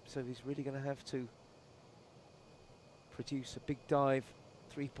diver, so he's really going to have to produce a big dive.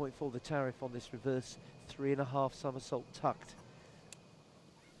 3.4 the tariff on this reverse 3.5 somersault tucked.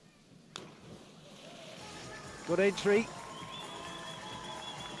 Good entry.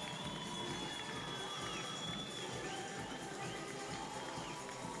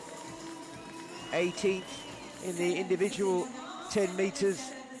 '18th in the individual 10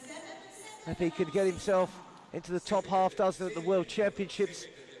 metres. If he could get himself into the top half dozen at the World Championships,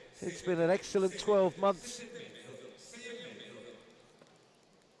 it's been an excellent 12 months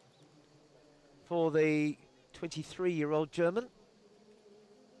for the 23-year-old German.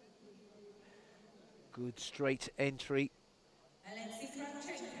 Good straight entry.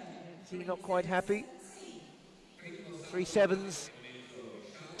 Is he not quite happy? 3 sevens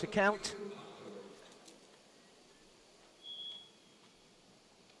to count.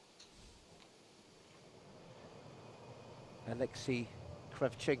 Alexei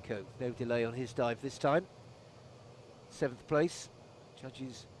Kravchenko, no delay on his dive this time. 7th place.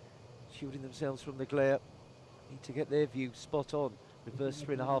 Judges shielding themselves from the glare. Need to get their view spot on. Reverse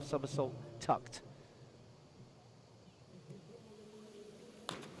 3.5 somersault tucked.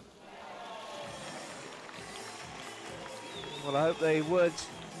 Well, I hope they weren't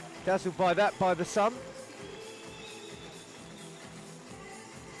dazzled by that by the sun.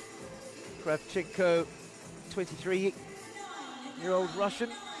 Kravchenko, 23-year-old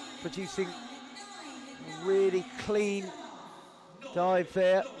Russian, producing a really clean dive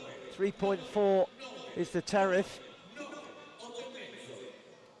there. 3.4 is the tariff.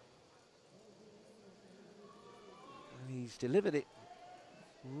 And he's delivered it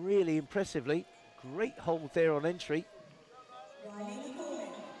really impressively. Great hold there on entry.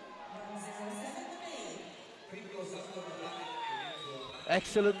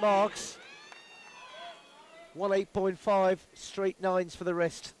 Excellent marks. 1:08.5, straight 9s for the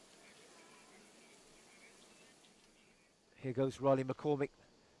rest. Here goes Riley McCormick,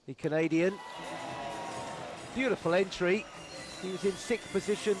 the Canadian. Beautiful entry. He was in 6th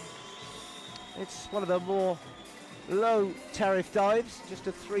position. It's one of the more low tariff dives, just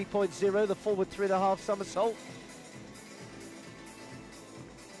a 3.0, the forward 3.5 somersault.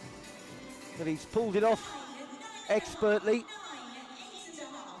 But he's pulled it off expertly.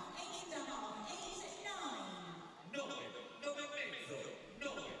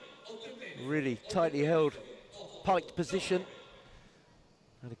 Really tightly held piked position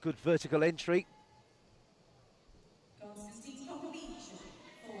and a good vertical entry.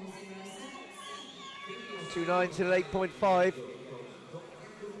 2 9s and an 8.5.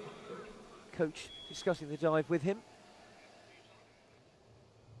 Coach discussing the dive with him.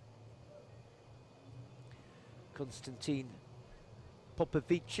 Constantin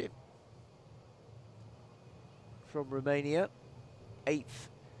Popovici from Romania, 8th.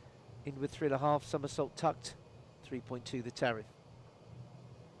 In with 3.5 somersault tucked, 3.2 the tariff.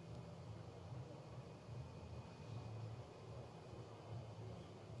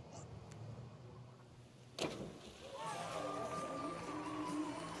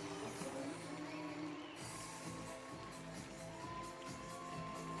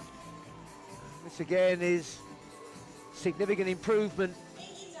 This again is significant improvement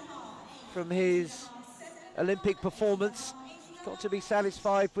from his Olympic performance. Got to be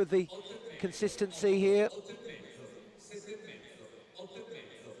satisfied with the consistency here.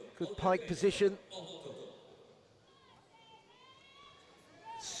 Good pike position.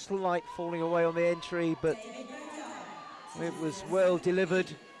 Slight falling away on the entry, but it was well delivered.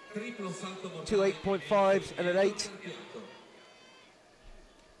 2 8.5s and an 8.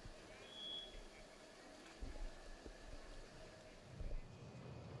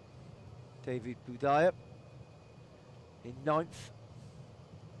 David Budaya in 9th.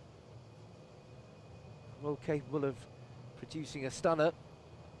 Well capable of producing a stunner.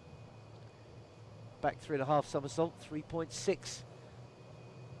 Back 3.5 somersault, 3.6. It's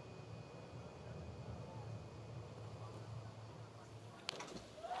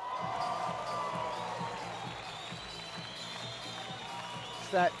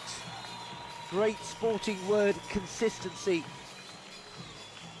that great sporting word, consistency,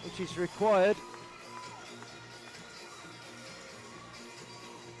 which is required.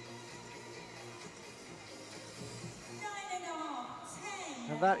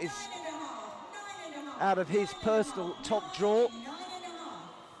 And that is out of his personal top draw.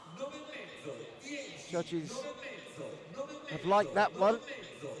 Judges have liked that one.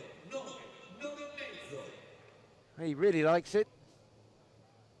 He really likes it.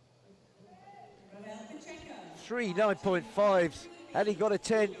 3 9.5s. Had he got a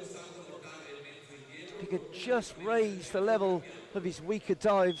 10, he could just raise the level of his weaker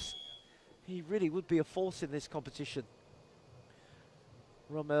dives. He really would be a force in this competition.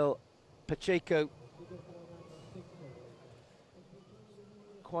 Romel Pacheco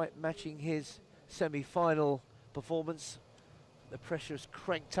quite matching his semi-final performance. The pressure is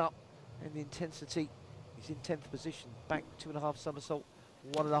cranked up and the intensity. He's in 10th position, back 2.5 somersault,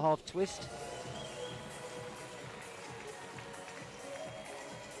 1.5 twist.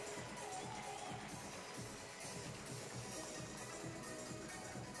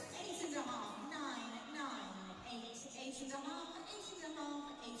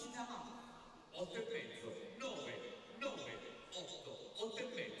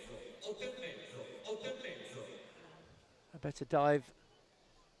 better dive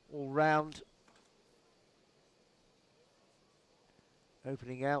all round.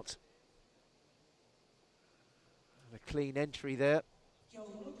 Opening out. And a clean entry there.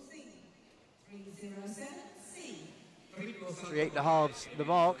 3.8 the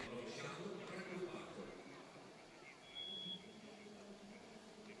mark.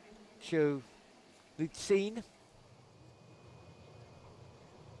 Joe Lutzine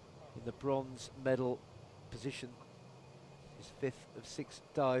in the bronze medal position. His 5th of 6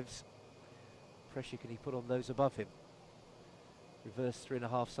 dives. Pressure can he put on those above him? Reverse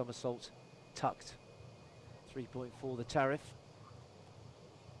 3.5 somersault, tucked. 3.4 the tariff.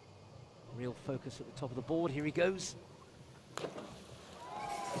 Real focus at the top of the board. Here he goes.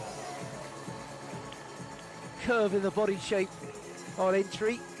 Curve in the body shape on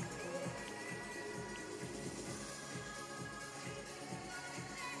entry.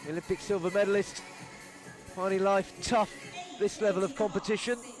 Olympic silver medalist, finding life tough, this level of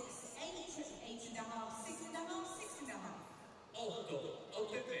competition.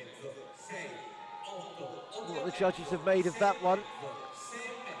 What the judges have made of that one.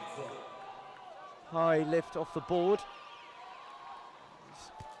 High lift off the board.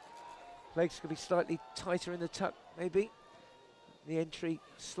 His legs could be slightly tighter in the tuck, maybe. The entry,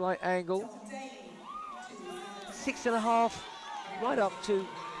 slight angle. 6.5, right up to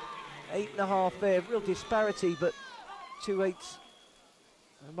 8.5 there. Real disparity, but 2/8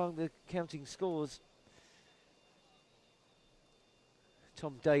 among the counting scores.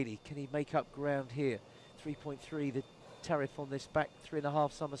 Tom Daley, can he make up ground here? 3.3 the tariff on this back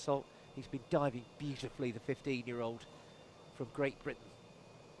 3.5 somersault. He's been diving beautifully, the 15-year-old from Great Britain.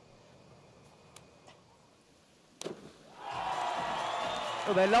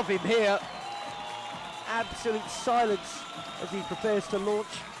 Oh, they love him here. Absolute silence as he prepares to launch.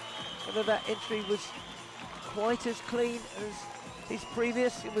 Whether that entry was quite as clean as his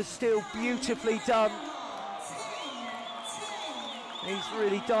previous, it was still beautifully done. He's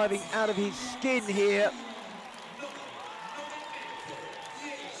really diving out of his skin here.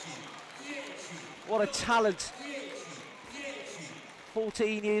 What a talent.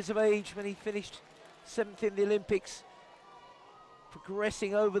 14 years of age when he finished 7th in the Olympics.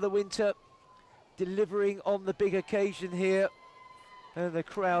 Progressing over the winter, delivering on the big occasion here. And the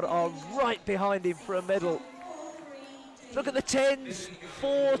crowd are right behind him for a medal. Look at the 10s,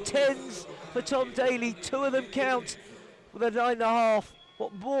 4 10s for Tom Daley. 2 of them count with a 9.5.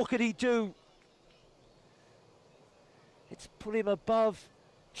 What more could he do? It's put him above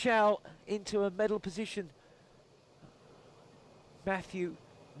Chow into a medal position. Matthew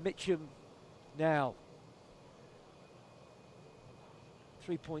Mitchum now.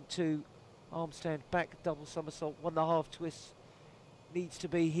 3.2 arm stand back, double somersault, 1.5 twists. Needs to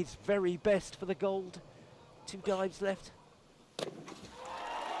be his very best for the gold. 2 dives left.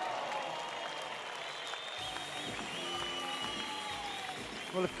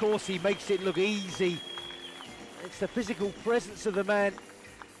 Well, of course, he makes it look easy. It's the physical presence of the man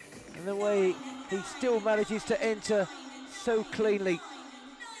and the way he still manages to enter so cleanly.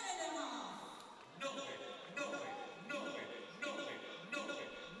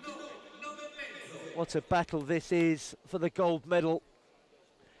 What a battle this is for the gold medal.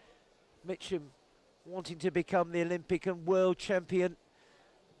 Mitchum wanting to become the Olympic and world champion.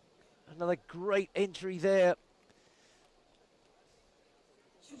 Another great entry there.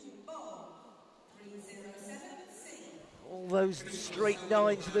 All those straight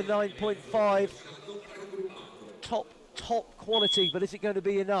 9s to the 9.5. Top quality, but is it going to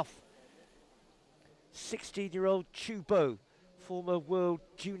be enough? 16-year-old Chubo, former world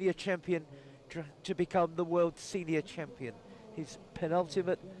junior champion, to become the world senior champion. His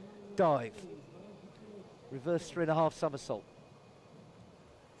penultimate dive. Reverse 3.5 somersault.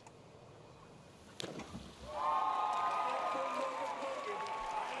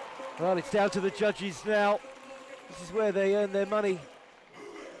 Well, it's down to the judges now. This is where they earn their money,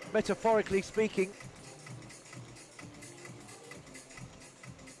 metaphorically speaking.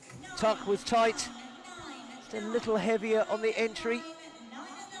 Tuck was tight, just a little heavier on the entry.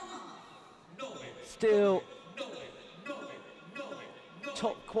 Still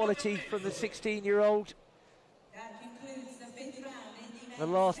top quality from the 16-year-old. The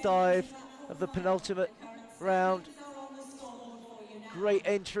last dive of the penultimate round. Great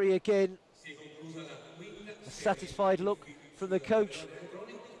entry again. A satisfied look from the coach.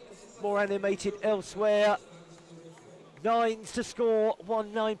 More animated elsewhere. 9s to score,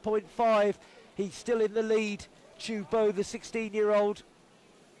 1.9.5. He's still in the lead. Chubo, the 16-year-old.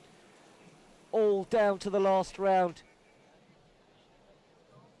 All down to the last round.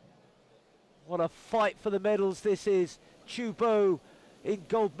 What a fight for the medals this is. Chubo in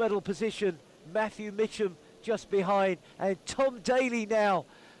gold medal position, Matthew Mitchum just behind, and Tom Daley now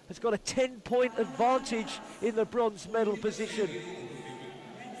has got a 10-point advantage in the bronze medal position.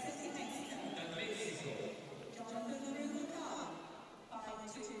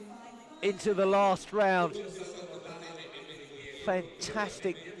 Into the last round.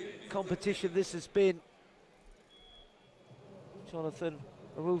 Fantastic competition this has been. Jonathan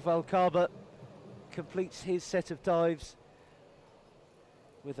Ruvalcaba completes his set of dives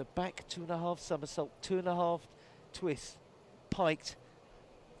with a back 2.5 somersault, 2.5 twist, piked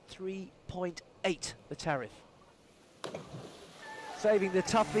 3.8 the tariff. Saving the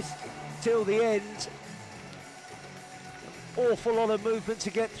toughest till the end. Awful lot of movement to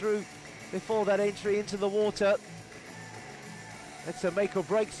get through before that entry into the water. It's a make or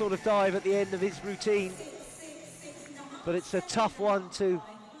break sort of dive at the end of his routine, but it's a tough one to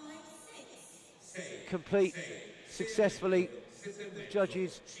complete successfully.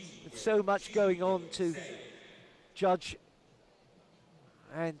 Judges with so much going on to judge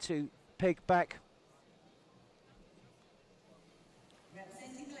and to peg back.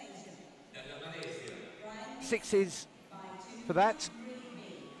 Sixes for that.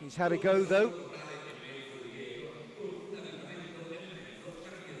 He's had a go though.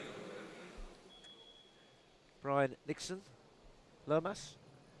 Brian Nixon Lomas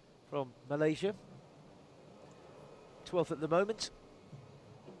from Malaysia, 12th at the moment.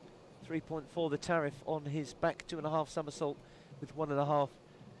 3.4 the tariff on his back 2.5 somersault with 1.5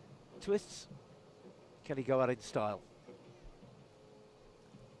 twists. Can he go out in style?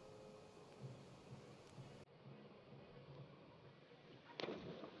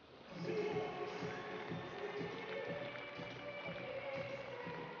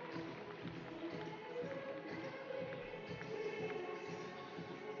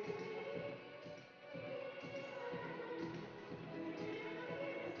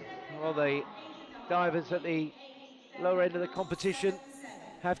 Well, the divers at the lower end of the competition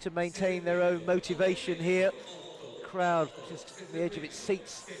have to maintain their own motivation here. Crowd just on the edge of its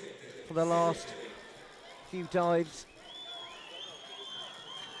seats for the last few dives.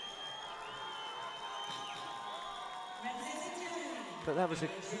 But that was a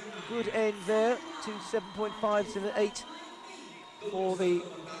good end there, 2 7.5s and an 8 for the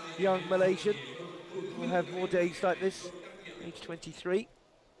young Malaysian. We'll have more days like this, age 23.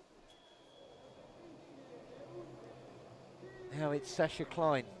 Now it's Sasha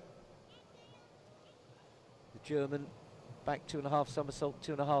Klein, the German, back 2.5 somersault,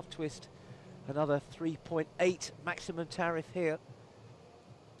 2.5 twist, another 3.8 maximum tariff here.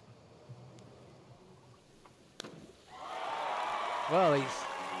 Well, he's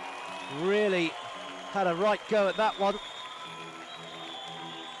really had a right go at that one.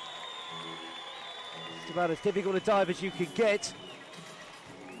 It's about as difficult a dive as you can get,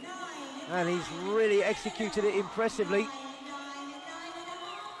 and he's really executed it impressively.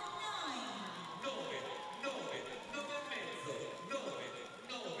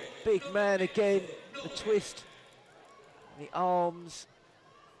 Big man again, the twist, the arms,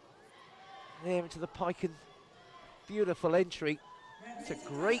 there into the pike, and beautiful entry. It's a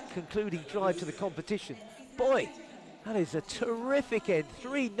great concluding drive to the competition. Boy, that is a terrific end.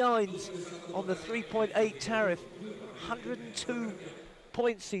 3 9s on the 3.8 tariff, 102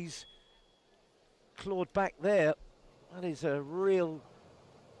 points he's clawed back there. That is a real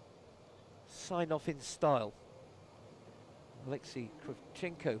sign-off in style. Alexei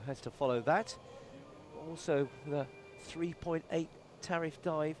Kravchenko has to follow that. Also the 3.8 tariff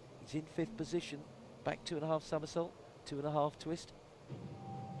dive. He's in 5th position. Back 2.5 somersault, 2.5 twist.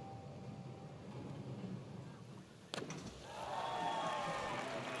 We're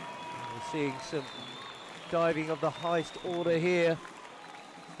seeing some diving of the highest order here.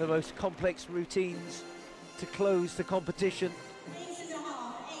 The most complex routines to close the competition.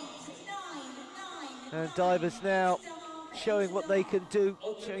 And divers now showing what they can do,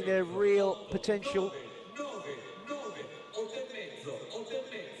 showing their real potential.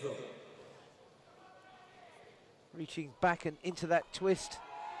 Reaching back and into that twist,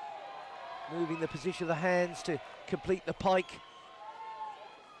 moving the position of the hands to complete the pike.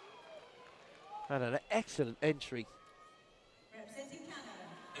 And an excellent entry.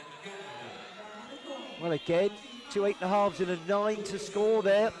 Well, again, 2 8.5s and a 9 to score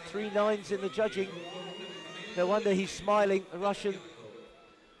there, 3 9s in the judging. No wonder he's smiling, the Russian.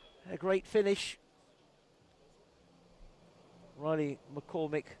 A great finish. Riley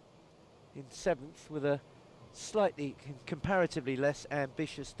McCormick in 7th with a slightly, comparatively less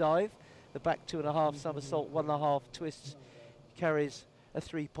ambitious dive. The back 2.5 somersault, 1.5 twists carries a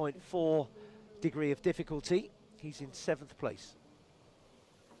 3.4 degree of difficulty. He's in 7th place.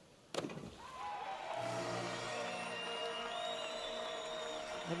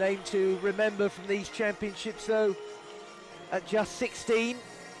 A name to remember from these championships, though, at just 16,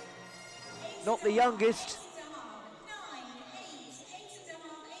 not the youngest.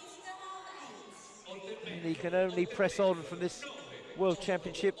 And he can only press on from this World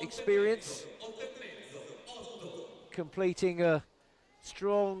Championship experience, completing a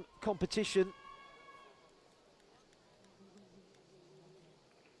strong competition.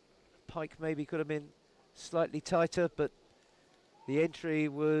 Pike maybe could have been slightly tighter, but the entry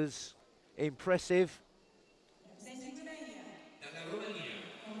was impressive.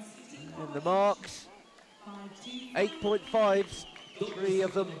 And the marks, 8.5s, 3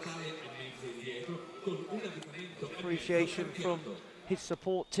 of them. Appreciation from his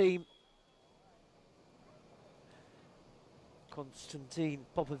support team. Constantine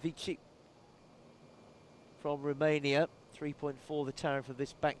Popovici from Romania, 3.4 the tariff of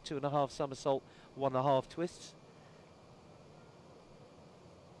this back 2.5 somersault, 1.5 twists.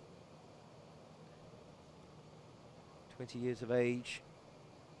 Years of age.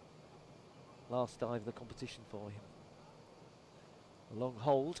 Last dive of the competition for him. A long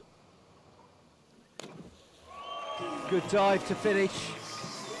hold. Good dive to finish.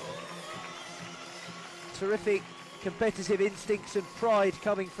 Terrific competitive instincts and pride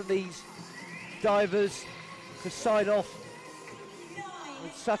coming from these divers to sign off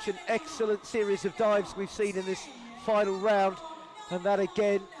with such an excellent series of dives we've seen in this final round. And that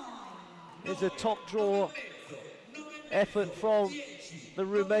again is a top draw effort from the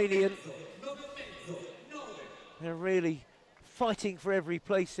Romanian. They're really fighting for every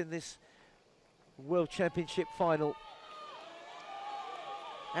place in this World Championship final.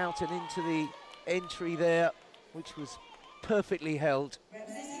 Out and into the entry there, which was perfectly held.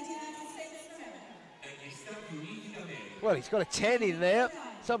 Well, he's got a 10 in there.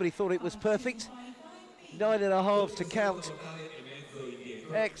 Somebody thought it was perfect. 9.5 to count.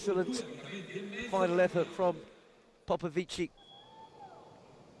 Excellent final effort from Popovici.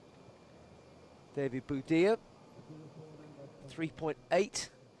 David Boudia, 3.8.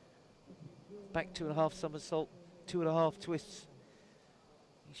 Back 2.5 somersault, 2.5 twists.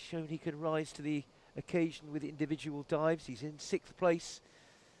 He's shown he can rise to the occasion with individual dives. He's in 6th place.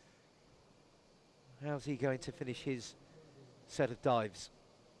 How's he going to finish his set of dives?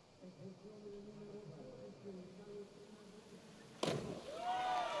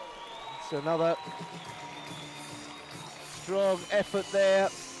 It's another strong effort there.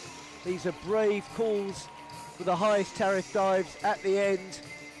 These are brave calls for the highest tariff dives at the end.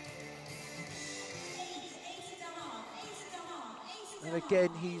 And again,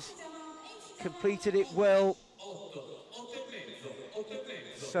 he's completed it well.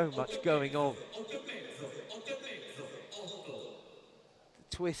 So much going on. The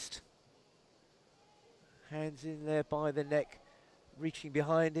twist. Hands in there by the neck, reaching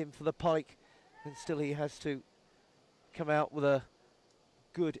behind him for the pike, and still he has to come out with a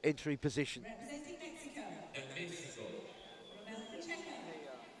good entry position.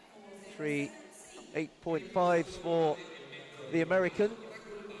 3 8.5s for the American.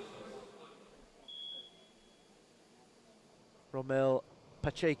 Romel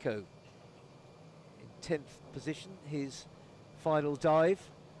Pacheco in 10th position. His final dive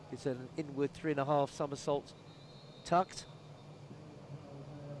is an inward 3.5 somersault tucked.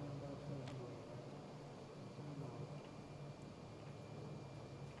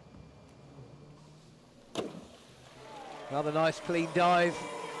 Another nice clean dive.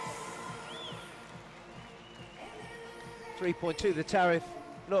 3.2 the tariff,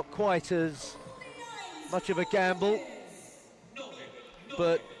 not quite as much of a gamble,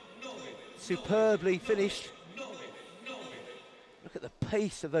 but superbly finished. Look at the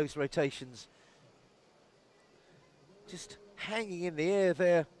pace of those rotations. Just hanging in the air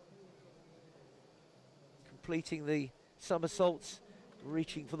there. Completing the somersaults,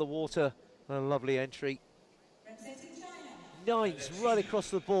 reaching for the water. A lovely entry. 9s right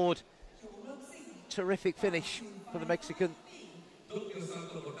across the board. Terrific finish for the Mexican.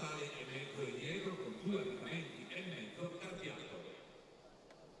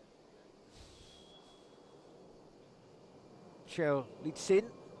 Cheo Litsin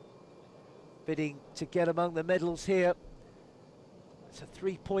bidding to get among the medals here. It's a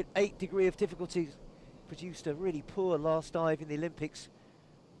 3.8 degree of difficulty. Produced a really poor last dive in the Olympics.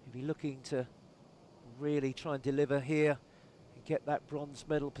 He'll be looking to really try and deliver here and get that bronze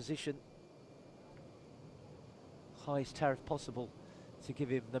medal position. Highest tariff possible to give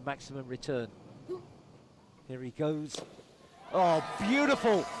him the maximum return. Here he goes. Oh,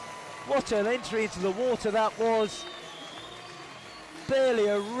 beautiful What an entry into the water that was. Barely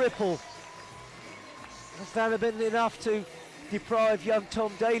a ripple. Has that been enough to deprive young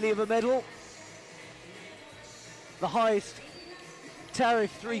Tom Daley of a medal? The highest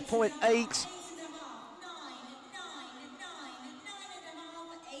tariff, 3.8.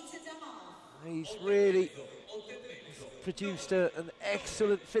 He's really produced an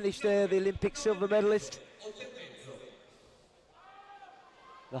excellent finish there, the Olympic silver medalist.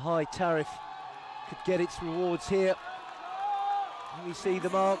 The high tariff could get its rewards here. Let me see the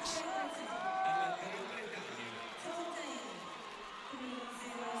marks.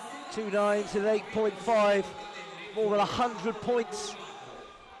 Two 9s and 8.5, more than 100 points.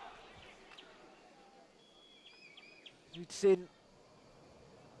 Lutsin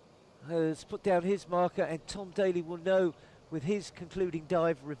has put down his marker, and Tom Daley will know with his concluding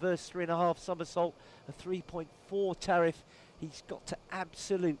dive, reverse 3.5 somersault, a 3.4 tariff. He's got to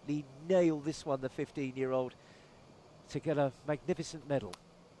absolutely nail this one, the 15-year-old, to get a magnificent medal.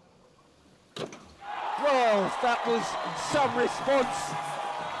 Well, that was some response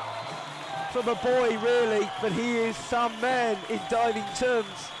from a boy, really, but he is some man in diving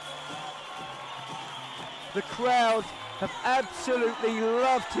terms. The crowd have absolutely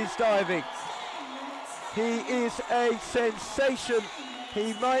loved his diving. He is a sensation.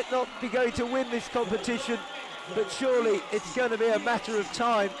 He might not be going to win this competition, but surely it's going to be a matter of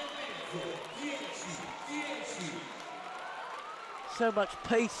time. So much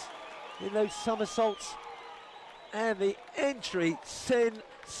pace in those somersaults, and the entry,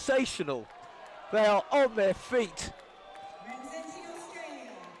 sensational. They are on their feet.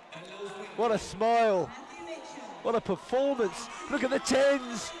 What a smile. What a performance. Look at the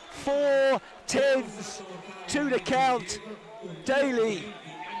 10s, 4 10s, 2 to count. Daley,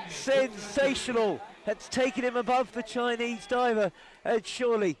 sensational. That's taken him above the Chinese diver, and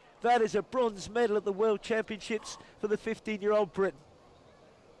surely that is a bronze medal at the World Championships for the 15-year-old Briton.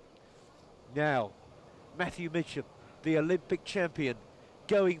 Now, Matthew Mitchell, the Olympic champion,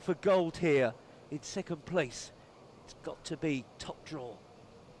 going for gold here in second place. It's got to be top draw.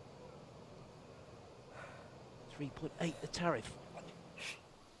 3.8 the tariff.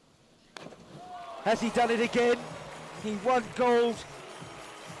 Has he done it again? He won gold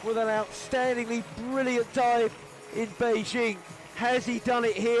with an outstandingly brilliant dive in Beijing. Has he done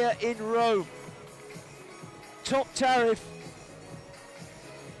it here in Rome? Top tariff.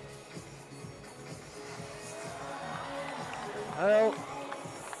 Well,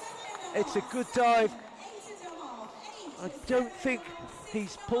 it's a good dive. I don't think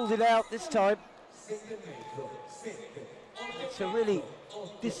he's pulled it out this time. It's a really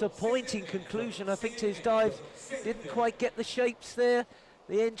disappointing conclusion, I think, to his dive. Didn't quite get the shapes there.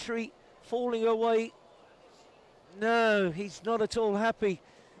 The entry falling away. No, he's not at all happy.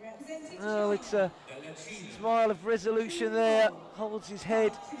 Oh, it's a smile of resolution there. Holds his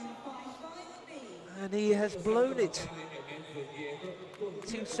head. And he has blown it.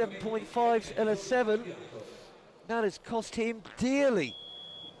 2 7.5s and a 7. That has cost him dearly.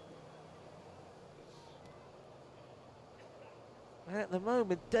 At the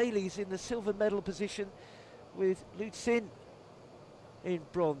moment, Daley's in the silver medal position with Lutsin in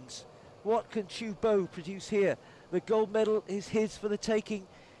bronze. What can Chu Bo produce here? The gold medal is his for the taking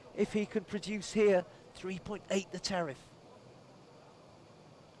if he can produce here. 3.8 the tariff.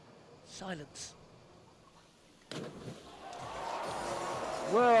 Silence.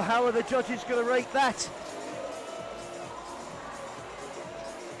 Well, how are the judges going to rate that?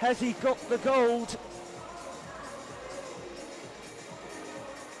 Has he got the gold?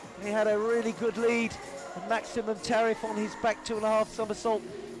 He had a really good lead. A maximum tariff on his back 2.5 somersault,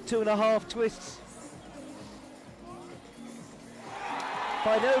 2.5 twists.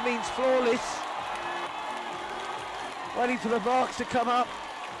 By no means flawless. Waiting for the marks to come up.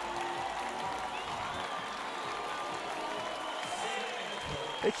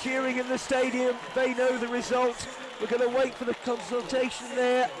 They're cheering in the stadium. They know the result. We're going to wait for the consultation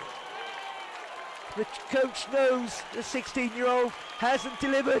there. The coach knows the 16-year-old hasn't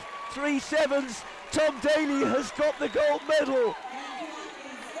delivered. 3 7s. Tom Daley has got the gold medal.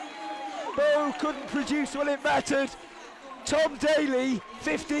 Bo couldn't produce when it mattered. Tom Daley,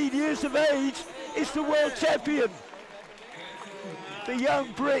 15 years of age, is the world champion. The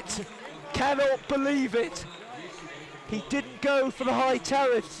young Brit cannot believe it. He didn't go for the high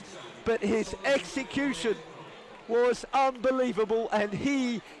tariffs, but his execution was unbelievable, and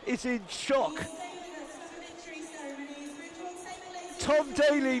he is in shock. Tom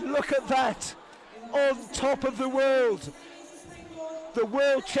Daley, look at that, on top of the world. The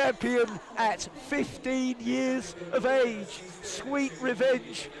world champion at 15 years of age. Sweet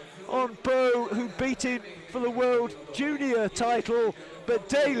revenge on Bo, who beat him for the World Junior title, but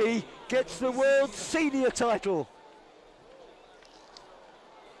Daley gets the World Senior title.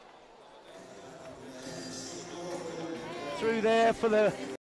 Through there for the